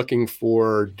we were looking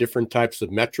for different types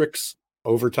of metrics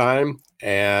over time.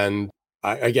 And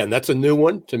again, that's a new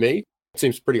one to me. It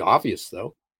seems pretty obvious,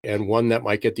 though, and one that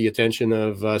might get the attention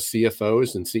of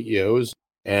CFOs and CEOs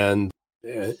and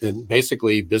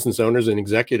basically business owners and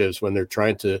executives when they're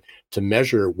trying to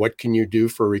measure what can you do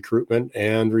for recruitment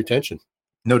and retention.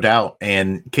 No doubt.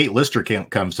 And Kate Lister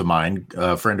comes to mind,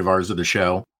 a friend of ours of the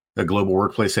show, a Global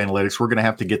Workplace Analytics. We're going to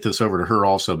have to get this over to her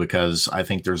also, because I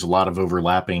think there's a lot of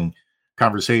overlapping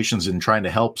conversations in trying to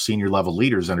help senior level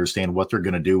leaders understand what they're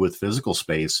going to do with physical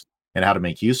space and how to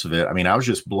make use of it. I mean, I was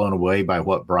just blown away by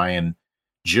what Bryan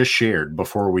just shared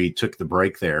before we took the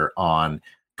break there on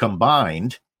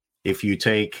combined. If you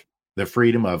take the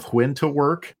freedom of when to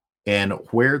work and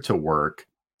where to work,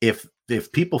 if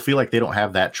people feel like they don't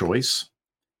have that choice,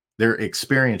 their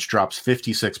experience drops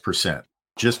 56%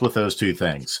 just with those two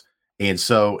things. And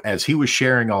so as he was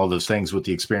sharing all those things with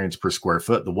the experience per square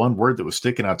foot, the one word that was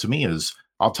sticking out to me is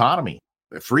autonomy,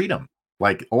 freedom.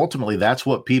 Like ultimately, that's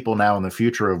what people now in the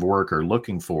future of work are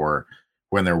looking for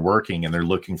when they're working and they're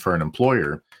looking for an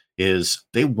employer, is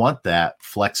they want that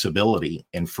flexibility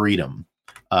and freedom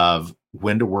of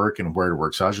when to work and where to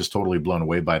work. So I was just totally blown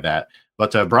away by that.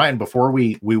 But Bryan, before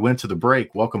we went to the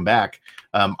break, welcome back.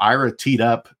 Ira teed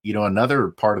up, another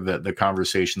part of the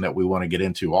conversation that we want to get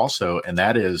into also, and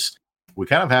that is We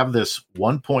kind of have this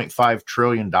 $1.5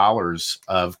 trillion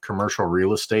of commercial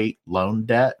real estate loan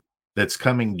debt that's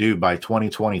coming due by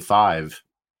 2025.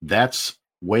 That's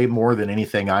way more than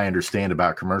anything I understand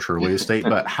about commercial real estate.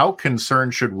 But how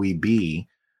concerned should we be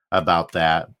about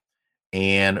that?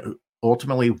 And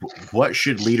ultimately, what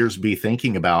should leaders be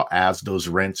thinking about as those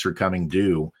rents are coming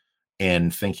due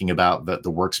and thinking about the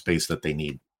workspace that they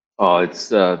need? Oh, it's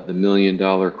the $1 million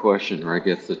question, or I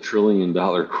guess the $1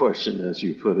 trillion question, as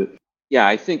you put it. Yeah,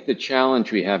 I think the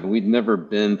challenge we have, and we've never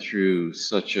been through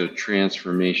such a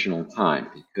transformational time,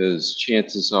 because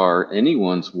chances are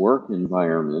anyone's work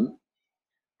environment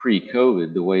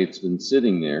pre-COVID, the way it's been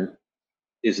sitting there,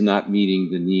 is not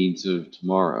meeting the needs of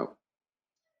tomorrow.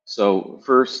 So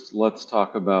first, let's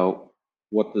talk about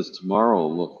what does tomorrow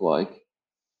look like,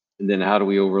 and then how do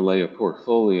we overlay a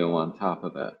portfolio on top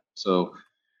of that? So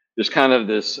there's kind of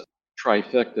this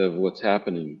trifecta of what's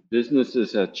happening.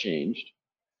 Businesses have changed.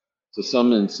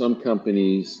 So in some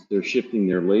companies, they're shifting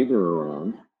their labor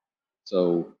around.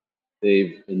 So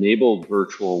they've enabled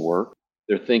virtual work.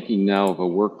 They're thinking now of a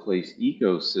workplace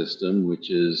ecosystem,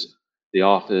 which is the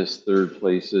office, third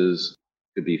places,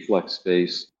 could be flex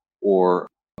space, or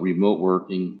remote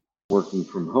working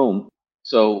from home.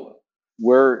 So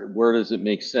where does it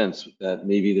make sense that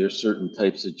maybe there's certain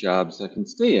types of jobs that can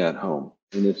stay at home?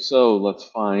 And if so, let's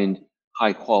find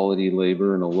high quality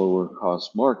labor in a lower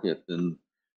cost market than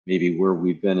maybe where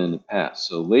we've been in the past.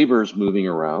 So labor is moving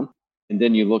around. And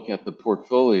then you look at the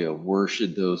portfolio. Where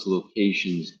should those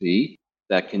locations be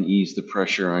that can ease the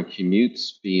pressure on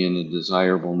commutes, be in a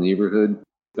desirable neighborhood?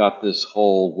 Got this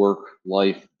whole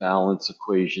work-life balance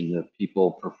equation of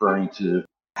people preferring to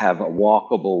have a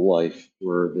walkable life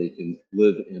where they can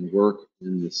live and work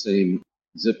in the same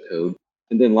zip code.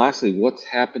 And then lastly, what's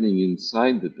happening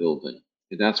inside the building?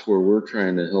 And that's where we're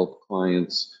trying to help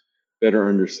clients better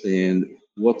understand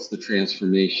what's the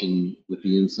transformation with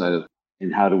the inside of,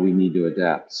 and how do we need to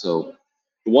adapt. So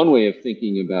one way of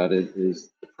thinking about it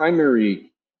is the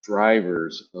primary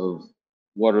drivers of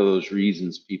what are those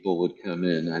reasons people would come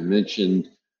in. I mentioned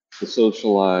to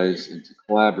socialize and to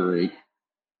collaborate,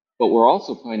 but we're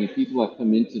also finding people that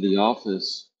come into the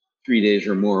office 3 days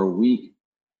or more a week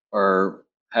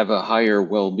have a higher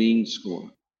well-being score.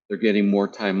 They're getting more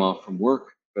time off from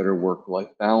work, better work-life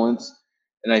balance.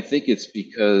 And I think it's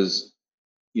because,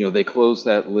 they close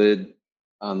that lid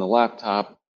on the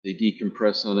laptop, they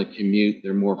decompress on a commute,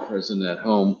 they're more present at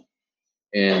home,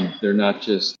 and they're not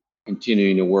just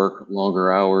continuing to work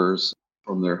longer hours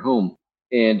from their home.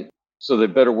 And so they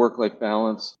better work-life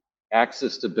balance,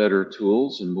 access to better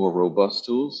tools and more robust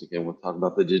tools. Again, we'll talk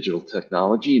about the digital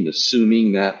technology and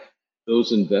assuming that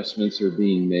those investments are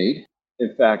being made.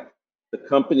 In fact, the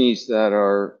companies that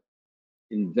are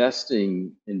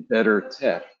investing in better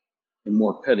tech and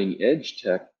more cutting edge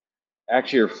tech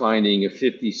actually are finding a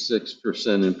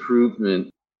 56% improvement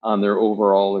on their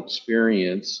overall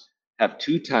experience, have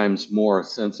 2 times more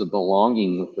sense of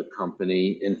belonging with the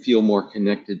company, and feel more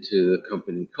connected to the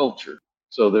company culture.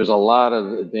 So there's a lot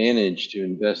of advantage to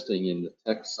investing in the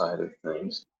tech side of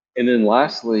things. And then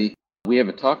lastly, we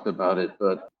haven't talked about it,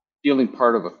 but feeling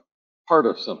part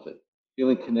of something,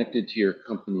 feeling connected to your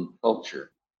company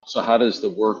culture. So how does the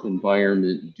work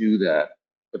environment do that?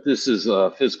 But this is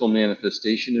a physical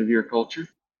manifestation of your culture.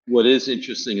 What is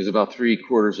interesting is about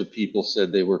 3/4 of people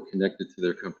said they were connected to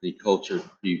their company culture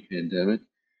pre-pandemic.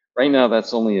 Right now,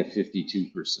 that's only at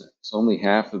 52%. So only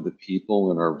half of the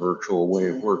people in our virtual way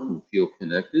of working feel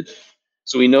connected.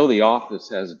 So we know the office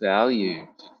has value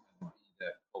to be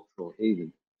that cultural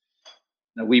haven.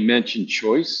 Now, we mentioned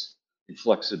choice and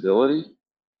flexibility.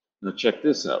 Now, check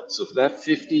this out. So for that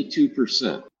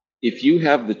 52%, if you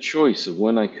have the choice of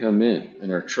when I come in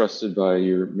and are trusted by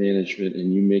your management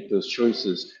and you make those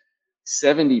choices,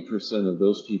 70% of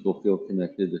those people feel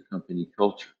connected to company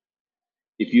culture.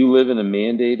 If you live in a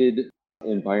mandated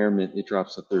environment, it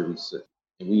drops to 36.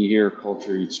 And we hear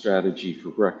culture eats strategy for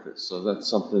breakfast. So that's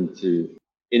something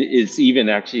it's even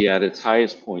actually at its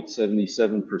highest point,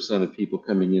 77% of people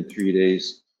coming in 3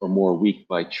 days or more a week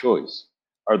by choice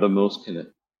are the most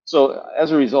connected. So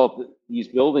as a result, these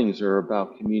buildings are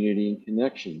about community and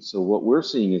connection. So what we're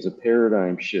seeing is a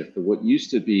paradigm shift of what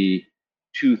used to be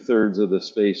 2/3 of the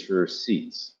space for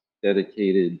seats,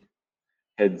 dedicated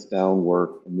heads down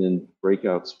work, and then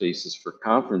breakout spaces for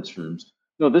conference rooms.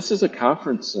 No, this is a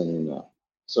conference center now.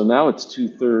 So now it's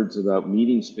 2/3 about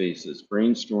meeting spaces,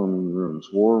 brainstorming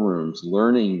rooms, war rooms,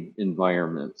 learning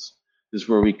environments. This is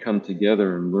where we come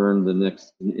together and learn the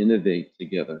next and innovate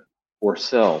together or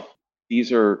sell.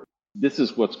 This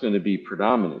is what's going to be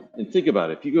predominant. And think about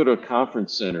it. If you go to a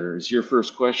conference center, is your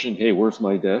first question, hey, where's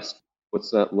my desk? What's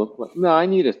that look like? No, I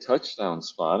need a touchdown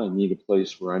spot. I need a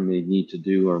place where I may need to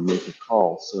do or make a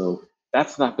call. So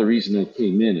that's not the reason I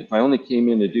came in. If I only came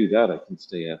in to do that, I can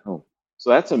stay at home. So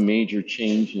that's a major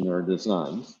change in our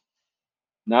designs.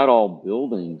 Not all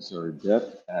buildings are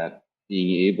adept at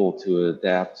being able to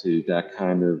adapt to that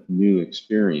kind of new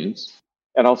experience.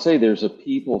 And I'll say there's a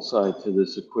people side to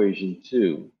this equation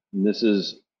too. And this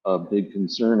is a big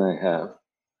concern I have.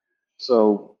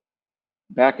 So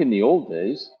back in the old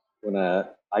days, when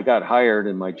I got hired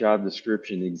and my job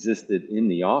description existed in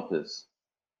the office,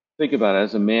 think about it,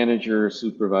 as a manager,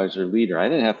 supervisor, leader, I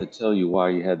didn't have to tell you why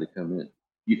you had to come in.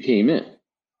 You came in.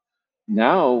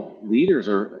 Now leaders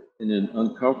are in an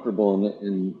uncomfortable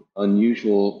and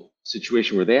unusual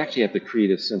situation where they actually have to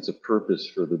create a sense of purpose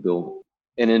for the building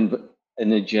and in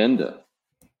an agenda.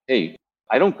 Hey,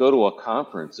 I don't go to a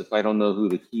conference if I don't know who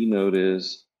the keynote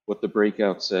is, what the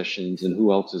breakout sessions, and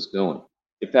who else is going.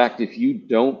 In fact, if you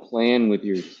don't plan with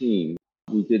your team,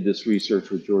 we did this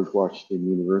research with George Washington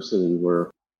University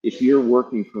where if you're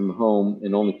working from home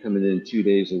and only coming in 2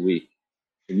 days a week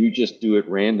and you just do it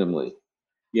randomly,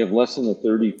 you have less than a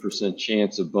 30%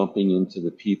 chance of bumping into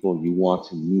the people you want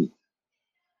to meet.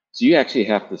 So you actually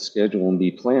have to schedule and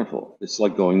be planful. It's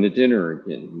like going to dinner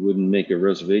again. You wouldn't make a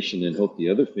reservation and hope the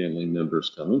other family member's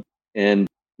coming. And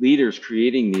leaders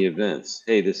creating the events.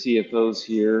 Hey, the CFO's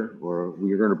here, or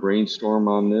we're going to brainstorm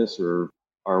on this, or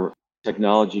our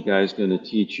technology guy's going to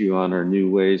teach you on our new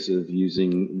ways of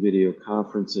using video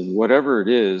conferencing. Whatever it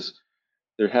is,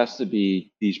 there has to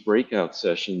be these breakout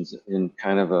sessions in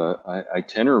kind of a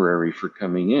itinerary for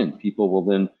coming in. People will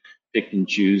then pick and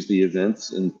choose the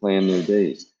events and plan their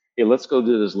days. Hey, let's go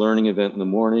do this learning event in the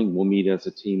morning. We'll meet as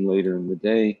a team later in the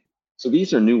day. So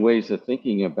these are new ways of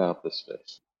thinking about the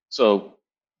space. So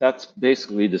that's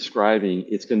basically describing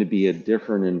it's going to be a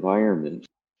different environment.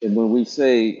 And when we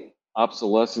say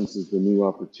obsolescence is the new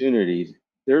opportunity,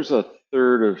 there's a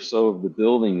third or so of the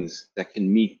buildings that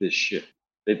can meet this shift.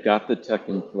 They've got the tech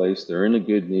in place. They're in a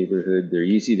good neighborhood. They're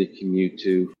easy to commute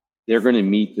to. They're going to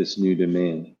meet this new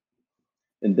demand.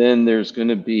 And then there's going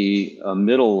to be a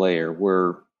middle layer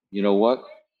where, you know what,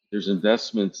 there's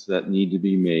investments that need to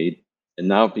be made. And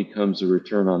now it becomes a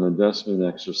return on investment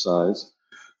exercise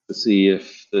to see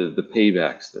if the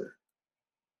payback's there.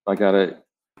 If I got to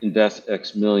invest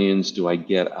X millions, do I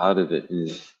get out of it?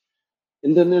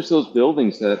 And then there's those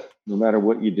buildings that no matter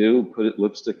what you do, put it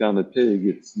lipstick on the pig,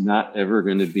 it's not ever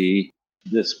going to be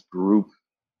this group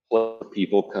of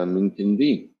people come and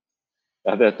convene.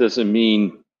 Now, that doesn't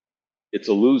mean it's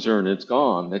a loser and it's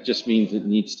gone. That just means it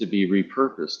needs to be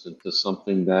repurposed into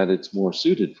something that it's more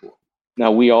suited for.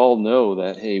 Now, we all know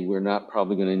that, hey, we're not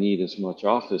probably going to need as much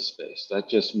office space. That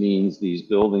just means these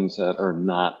buildings that are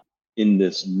not in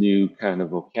this new kind of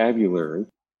vocabulary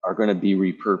are going to be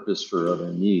repurposed for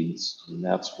other needs. And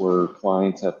that's where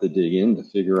clients have to dig in to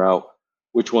figure out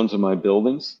which ones of my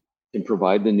buildings can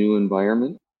provide the new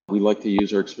environment. We like to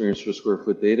use our experience per square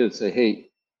foot data to say, hey,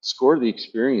 score the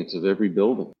experience of every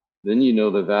building. Then you know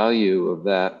the value of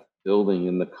that building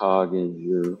in the cog in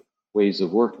your ways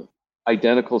of working.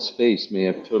 Identical space may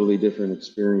have totally different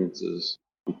experiences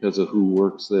because of who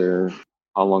works there,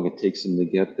 how long it takes them to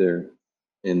get there,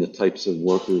 and the types of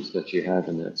workers that you have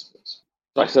in that space.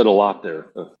 I said a lot there.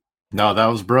 No, that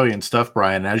was brilliant stuff,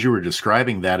 Bryan. As you were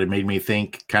describing that, it made me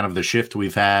think kind of the shift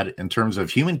we've had in terms of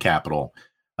human capital,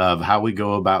 of how we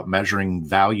go about measuring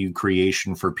value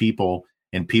creation for people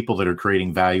and people that are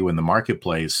creating value in the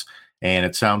marketplace. And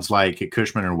it sounds like at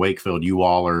Cushman and Wakefield, you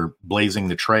all are blazing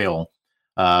the trail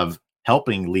of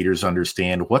helping leaders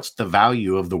understand what's the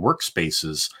value of the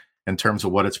workspaces in terms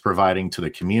of what it's providing to the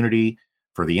community,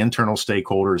 for the internal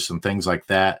stakeholders and things like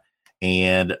that.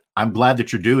 And I'm glad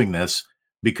that you're doing this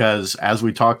because as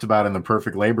we talked about in the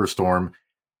Perfect Labor Storm,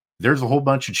 there's a whole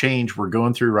bunch of change we're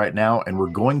going through right now and we're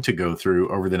going to go through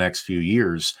over the next few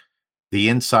years. The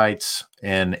insights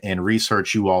and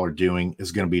research you all are doing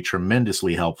is going to be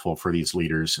tremendously helpful for these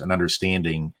leaders in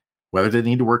understanding whether they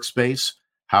need a workspace,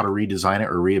 how to redesign it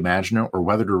or reimagine it, or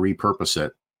whether to repurpose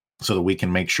it so that we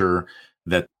can make sure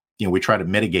that we try to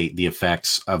mitigate the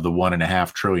effects of the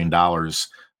 $1.5 trillion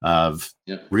of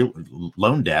real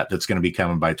loan debt that's going to be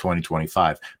coming by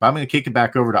 2025. But I'm going to kick it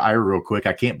back over to Ira real quick.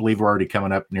 I can't believe we're already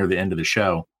coming up near the end of the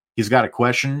show. He's got a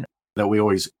question that we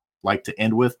always like to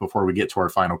end with before we get to our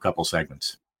final couple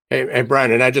segments. Hey,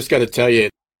 Bryan, and I just got to tell you,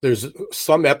 there's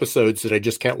some episodes that I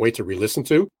just can't wait to re-listen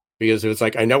to because it was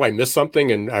like, I know I missed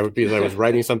something and I was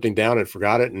writing something down and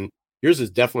forgot it. And yours is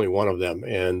definitely one of them.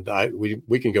 And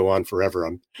we can go on forever.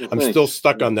 I'm still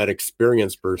stuck on that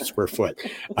experience per square foot.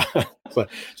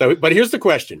 But here's the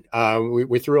question.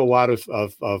 We threw a lot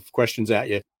of questions at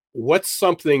you. What's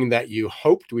something that you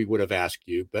hoped we would have asked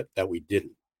you, but that we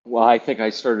didn't? Well, I think I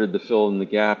started to fill in the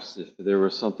gaps if there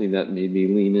was something that made me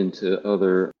lean into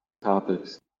other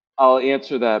topics. I'll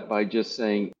answer that by just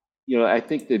saying, I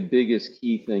think the biggest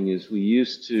key thing is we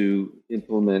used to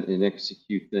implement and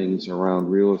execute things around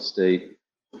real estate,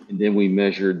 and then we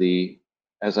measured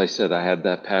as I said, I had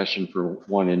that passion for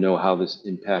wanting to know how this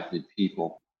impacted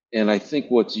people. And I think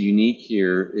what's unique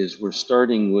here is we're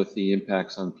starting with the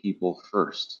impacts on people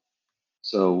first.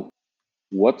 So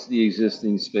what's the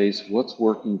existing space? What's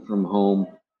working from home?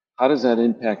 How does that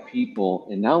impact people?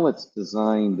 And now let's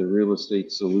design the real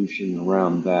estate solution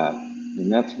around that.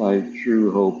 And that's my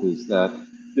true hope, is that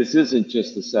this isn't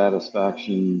just a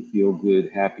satisfaction, feel good,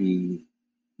 happy,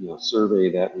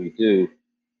 survey that we do.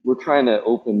 We're trying to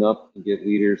open up and get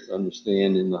leaders to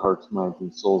understand in the hearts, minds,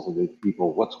 and souls of the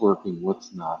people what's working,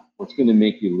 what's not, what's going to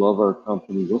make you love our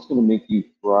company, what's going to make you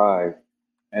thrive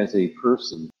as a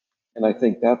person. And I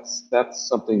think that's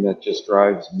something that just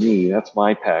drives me. That's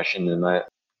my passion,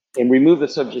 and remove the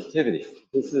subjectivity.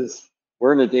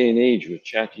 We're in a day and age with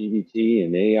ChatGPT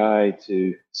and AI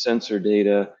to censor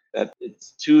data that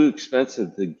it's too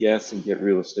expensive to guess and get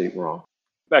real estate wrong.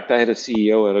 In fact, I had a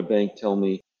CEO at a bank tell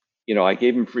me, I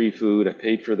gave them free food, I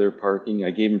paid for their parking,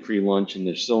 I gave them free lunch, and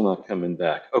they're still not coming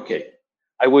back. Okay,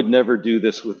 I would never do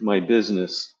this with my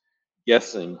business,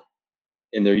 guessing,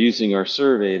 and they're using our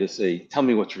survey to say, tell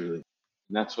me what's really. And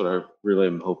that's what I really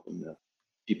am hoping that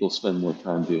people spend more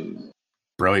time doing.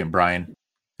 Brilliant, Bryan.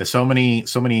 There's so many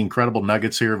incredible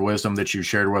nuggets here of wisdom that you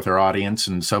shared with our audience.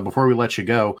 And so before we let you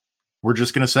go, we're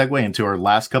just going to segue into our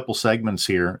last couple segments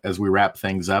here as we wrap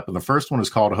things up. And the first one is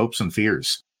called Hopes and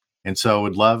Fears. And so I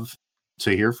would love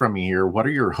to hear from you here. What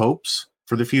are your hopes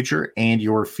for the future and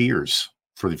your fears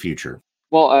for the future?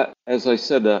 Well, as I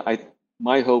said,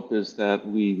 my hope is that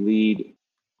we lead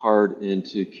hard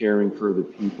into caring for the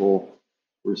people.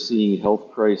 We're seeing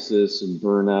health crisis and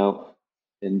burnout,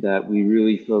 and that we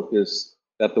really focus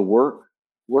that the work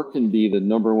can be the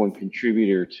number one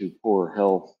contributor to poor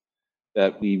health,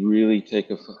 that we really take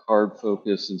a hard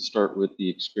focus and start with the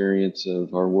experience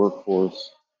of our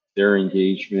workforce, their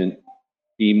engagement,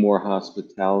 be more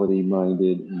hospitality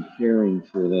minded and caring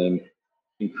for them,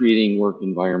 and creating work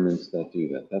environments that do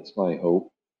that. That's my hope.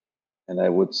 And I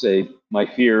would say my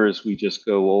fear is we just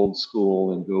go old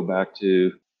school and go back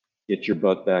to get your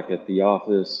butt back at the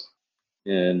office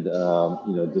and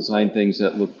design things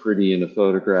that look pretty in a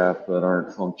photograph but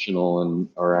aren't functional and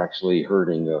are actually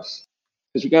hurting us.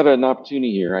 Because we got an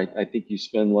opportunity here. I think you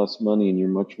spend less money and you're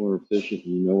much more efficient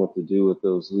and you know what to do with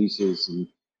those leases and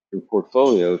your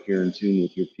portfolio if you're in tune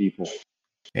with your people.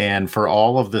 And for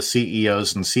all of the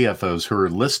CEOs and CFOs who are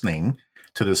listening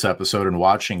to this episode and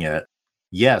watching it,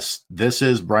 yes, this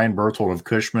is Bryan Berthold of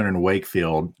Cushman and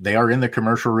Wakefield. They are in the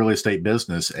commercial real estate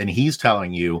business, and he's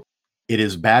telling you it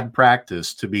is bad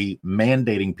practice to be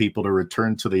mandating people to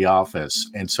return to the office.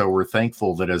 And so we're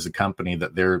thankful that as a company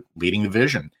that they're leading the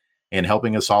vision and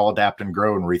helping us all adapt and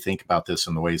grow and rethink about this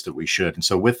in the ways that we should. And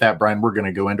so with that, Bryan, we're going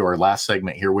to go into our last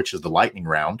segment here, which is the lightning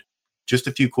round. Just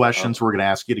a few questions. We're going to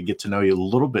ask you to get to know you a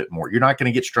little bit more. You're not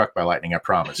going to get struck by lightning, I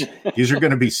promise. These are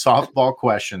going to be softball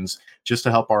questions just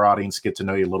to help our audience get to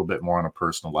know you a little bit more on a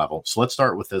personal level. So let's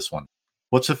start with this one.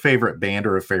 What's a favorite band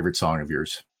or a favorite song of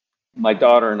yours? My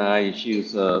daughter and I,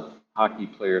 she's a hockey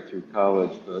player through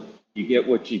college, but You Get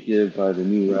What You Give by the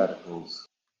New Radicals.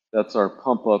 That's our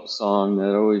pump up song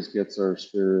that always gets our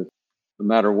spirit. No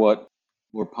matter what,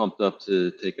 we're pumped up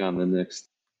to take on the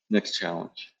next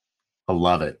challenge. I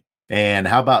love it. And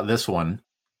how about this one?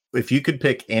 If you could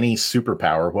pick any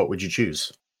superpower, what would you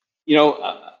choose?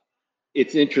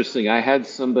 It's interesting. I had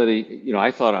somebody,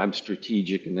 I thought I'm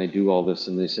strategic and I do all this,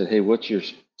 and they said, hey, what's your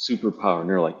superpower? And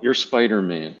they're like, you're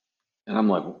Spider-Man. And I'm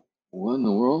like, what in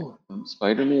the world? I'm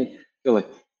Spider-Man? They're like,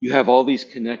 you have all these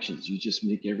connections. You just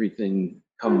make everything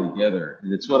come together.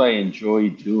 And it's what I enjoy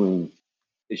doing.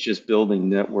 It's just building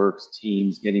networks,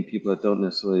 teams, getting people that don't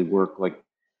necessarily work. Like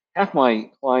half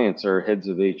my clients are heads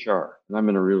of HR, and I'm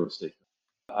in a real estate.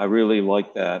 I really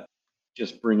like that,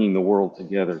 just bringing the world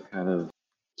together kind of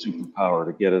superpower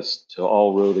to get us to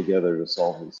all row together to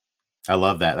solve this. I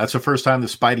love that. That's the first time the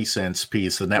Spidey Sense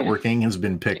piece, the networking, has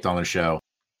been picked on the show.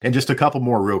 And just a couple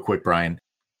more real quick, Bryan.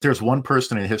 If there's one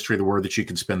person in the history of the world that you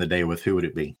can spend the day with, who would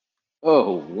it be?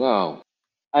 Oh, wow.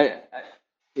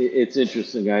 It's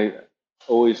interesting. I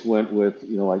always went with,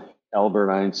 like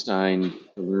Albert Einstein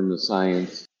to learn the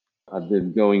science. I've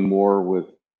been going more with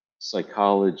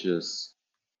psychologists,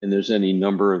 and there's any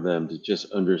number of them to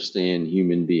just understand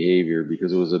human behavior,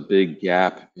 because it was a big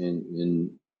gap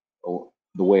in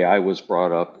the way I was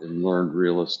brought up and learned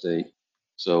real estate.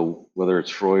 So whether it's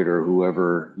Freud or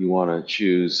whoever you want to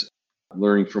choose,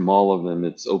 learning from all of them,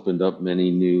 it's opened up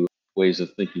many new ways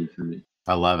of thinking for me.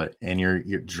 I love it. And you're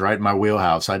right in my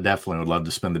wheelhouse. I definitely would love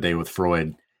to spend the day with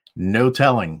Freud. No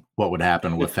telling what would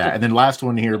happen with that. And then last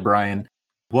one here, Bryan,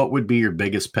 what would be your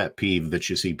biggest pet peeve that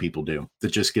you see people do that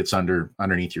just gets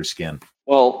underneath your skin?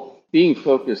 Well, being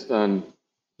focused on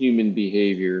human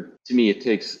behavior, to me, it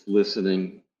takes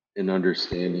listening and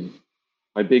understanding.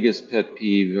 My biggest pet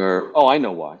peeve are, I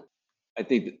know why. I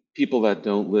think that people that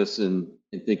don't listen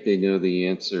and think they know the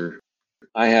answer.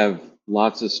 I have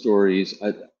lots of stories.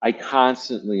 I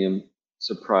constantly am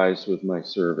surprised with my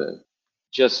survey.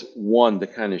 Just one to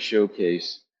kind of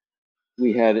showcase.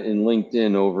 We had in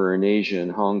LinkedIn over in Asia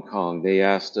and Hong Kong, they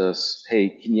asked us, hey,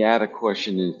 can you add a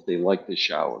question if they like the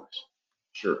showers?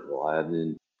 Sure, we'll add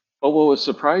in. But what was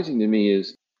surprising to me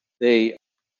is they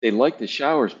liked the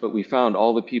showers, but we found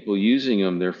all the people using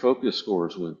them, their focus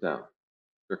scores went down,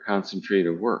 their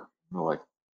concentrated work. And we're like,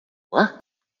 what?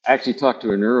 I actually talked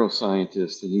to a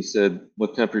neuroscientist and he said,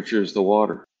 what temperature is the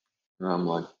water? And I'm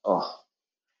like, oh.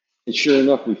 And sure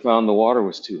enough, we found the water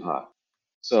was too hot.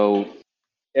 So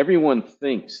everyone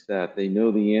thinks that they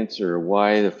know the answer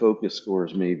why the focus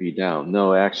scores may be down.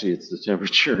 No, actually, it's the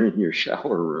temperature in your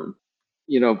shower room.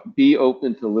 Be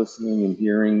open to listening and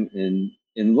hearing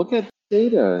and look at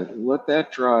data. Let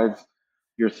that drive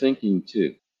your thinking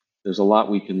too. There's a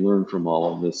lot we can learn from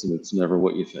all of this, and it's never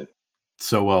what you think.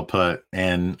 So well put.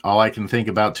 And all I can think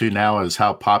about too now is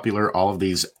how popular all of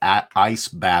these ice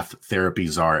bath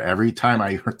therapies are. Every time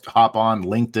I hop on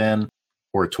LinkedIn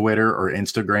or Twitter or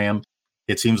Instagram,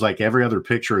 it seems like every other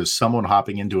picture is someone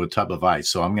hopping into a tub of ice.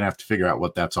 So I'm going to have to figure out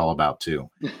what that's all about too.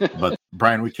 But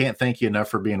Bryan, we can't thank you enough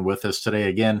for being with us today.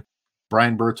 Again,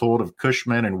 Bryan Berthold of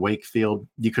Cushman and Wakefield.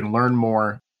 You can learn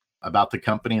more about the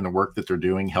company and the work that they're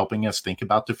doing, helping us think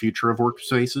about the future of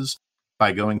workspaces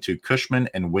by going to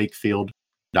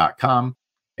cushmanandwakefield.com.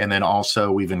 And then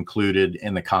also we've included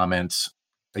in the comments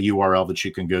a URL that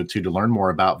you can go to learn more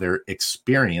about their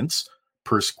experience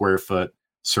per square foot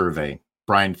survey.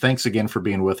 Bryan, thanks again for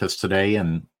being with us today,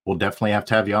 and we'll definitely have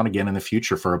to have you on again in the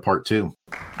future for a part 2.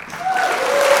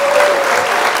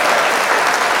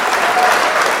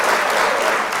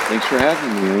 Thanks for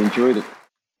having me. I enjoyed it.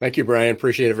 Thank you, Bryan.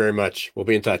 Appreciate it very much. We'll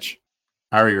be in touch.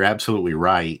 Ira, you're absolutely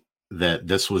right that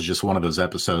this was just one of those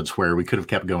episodes where we could have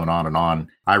kept going on and on.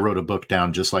 I wrote a book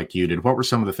down just like you did. What were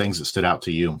some of the things that stood out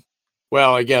to you?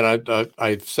 Well, again,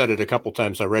 I've said it a couple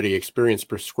times already. Experience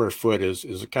per square foot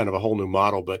is kind of a whole new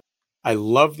model, but I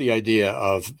love the idea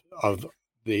of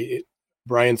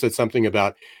Bryan said something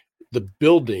about the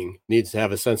building needs to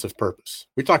have a sense of purpose.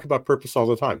 We talk about purpose all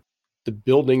the time. The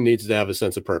building needs to have a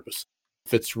sense of purpose.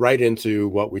 Fits right into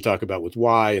what we talk about with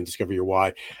why and discover your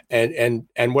why. And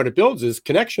what it builds is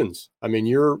connections. I mean,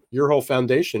 your whole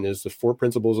foundation is the 4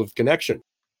 principles of connection.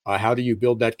 How do you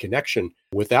build that connection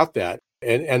without that?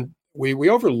 And we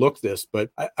overlook this, but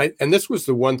and this was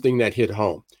the one thing that hit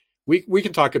home. We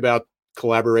can talk about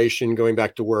collaboration, going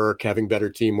back to work, having better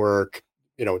teamwork,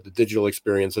 the digital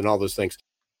experience and all those things.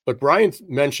 But Bryan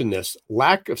mentioned this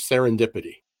lack of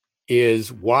serendipity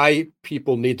is why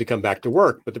people need to come back to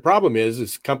work. But the problem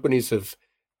is companies have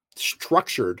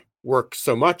structured work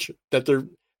so much that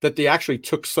they actually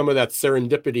took some of that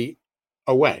serendipity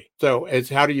away. So it's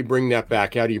how do you bring that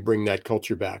back? How do you bring that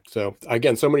culture back? So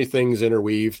again, so many things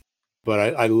interweave,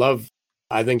 but I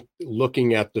think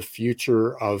looking at the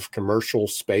future of commercial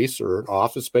space or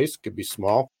office space, could be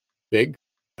small, big,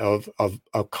 of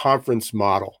a conference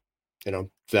model,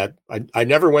 that I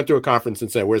never went to a conference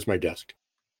and said, where's my desk?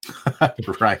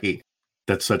 Right.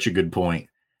 That's such a good point.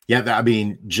 Yeah. I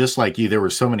mean, just like you, there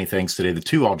were so many things today. The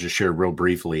 2 I'll just share real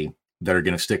briefly that are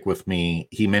going to stick with me.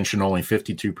 He mentioned only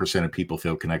 52% of people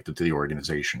feel connected to the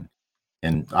organization.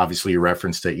 And obviously you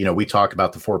referenced it. We talk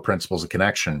about the 4 principles of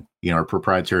connection, our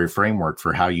proprietary framework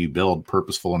for how you build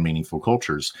purposeful and meaningful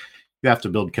cultures. You have to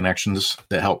build connections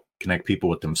that help connect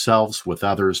people with themselves, with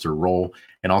others, their role,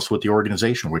 and also with the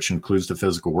organization, which includes the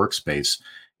physical workspace.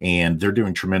 And they're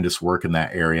doing tremendous work in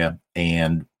that area.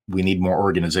 And we need more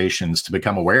organizations to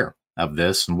become aware of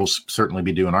this. And we'll certainly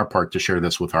be doing our part to share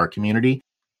this with our community,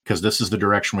 because this is the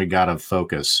direction we got to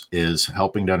focus, is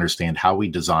helping to understand how we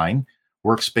design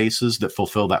workspaces that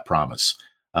fulfill that promise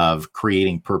of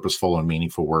creating purposeful and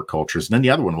meaningful work cultures. And then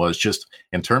the other one was just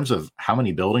in terms of how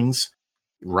many buildings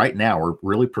right now are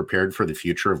really prepared for the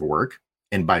future of work.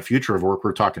 And by future of work,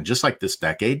 we're talking just like this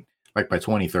decade, like by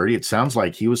 2030, it sounds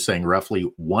like he was saying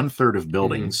roughly 1/3 of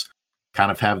buildings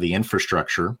kind of have the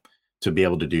infrastructure to be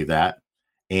able to do that.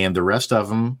 And the rest of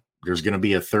them, there's going to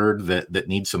be a third that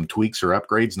needs some tweaks or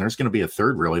upgrades. And there's going to be a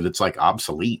third really that's like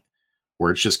obsolete,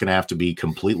 where it's just going to have to be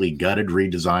completely gutted,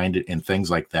 redesigned, and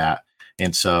things like that.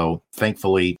 And so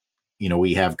thankfully,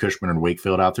 we have Cushman and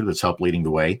Wakefield out there that's helped leading the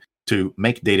way to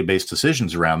make database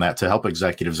decisions around that to help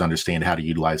executives understand how to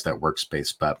utilize that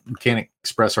workspace. But we can't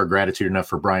express our gratitude enough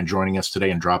for Bryan joining us today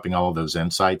and dropping all of those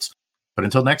insights. But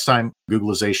until next time,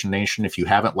 Googlization Nation, if you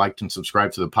haven't liked and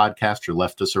subscribed to the podcast or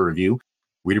left us a review,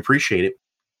 we'd appreciate it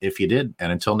if you did.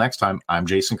 And until next time, I'm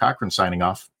Jason Cochran signing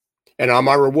off. And I'm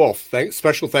Ira Wolf.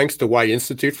 Special thanks to Y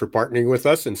Institute for partnering with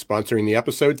us and sponsoring the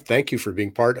episode. Thank you for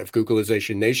being part of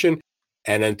Googlization Nation.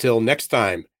 And until next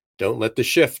time, don't let the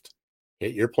shift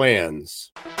hit your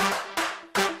plans.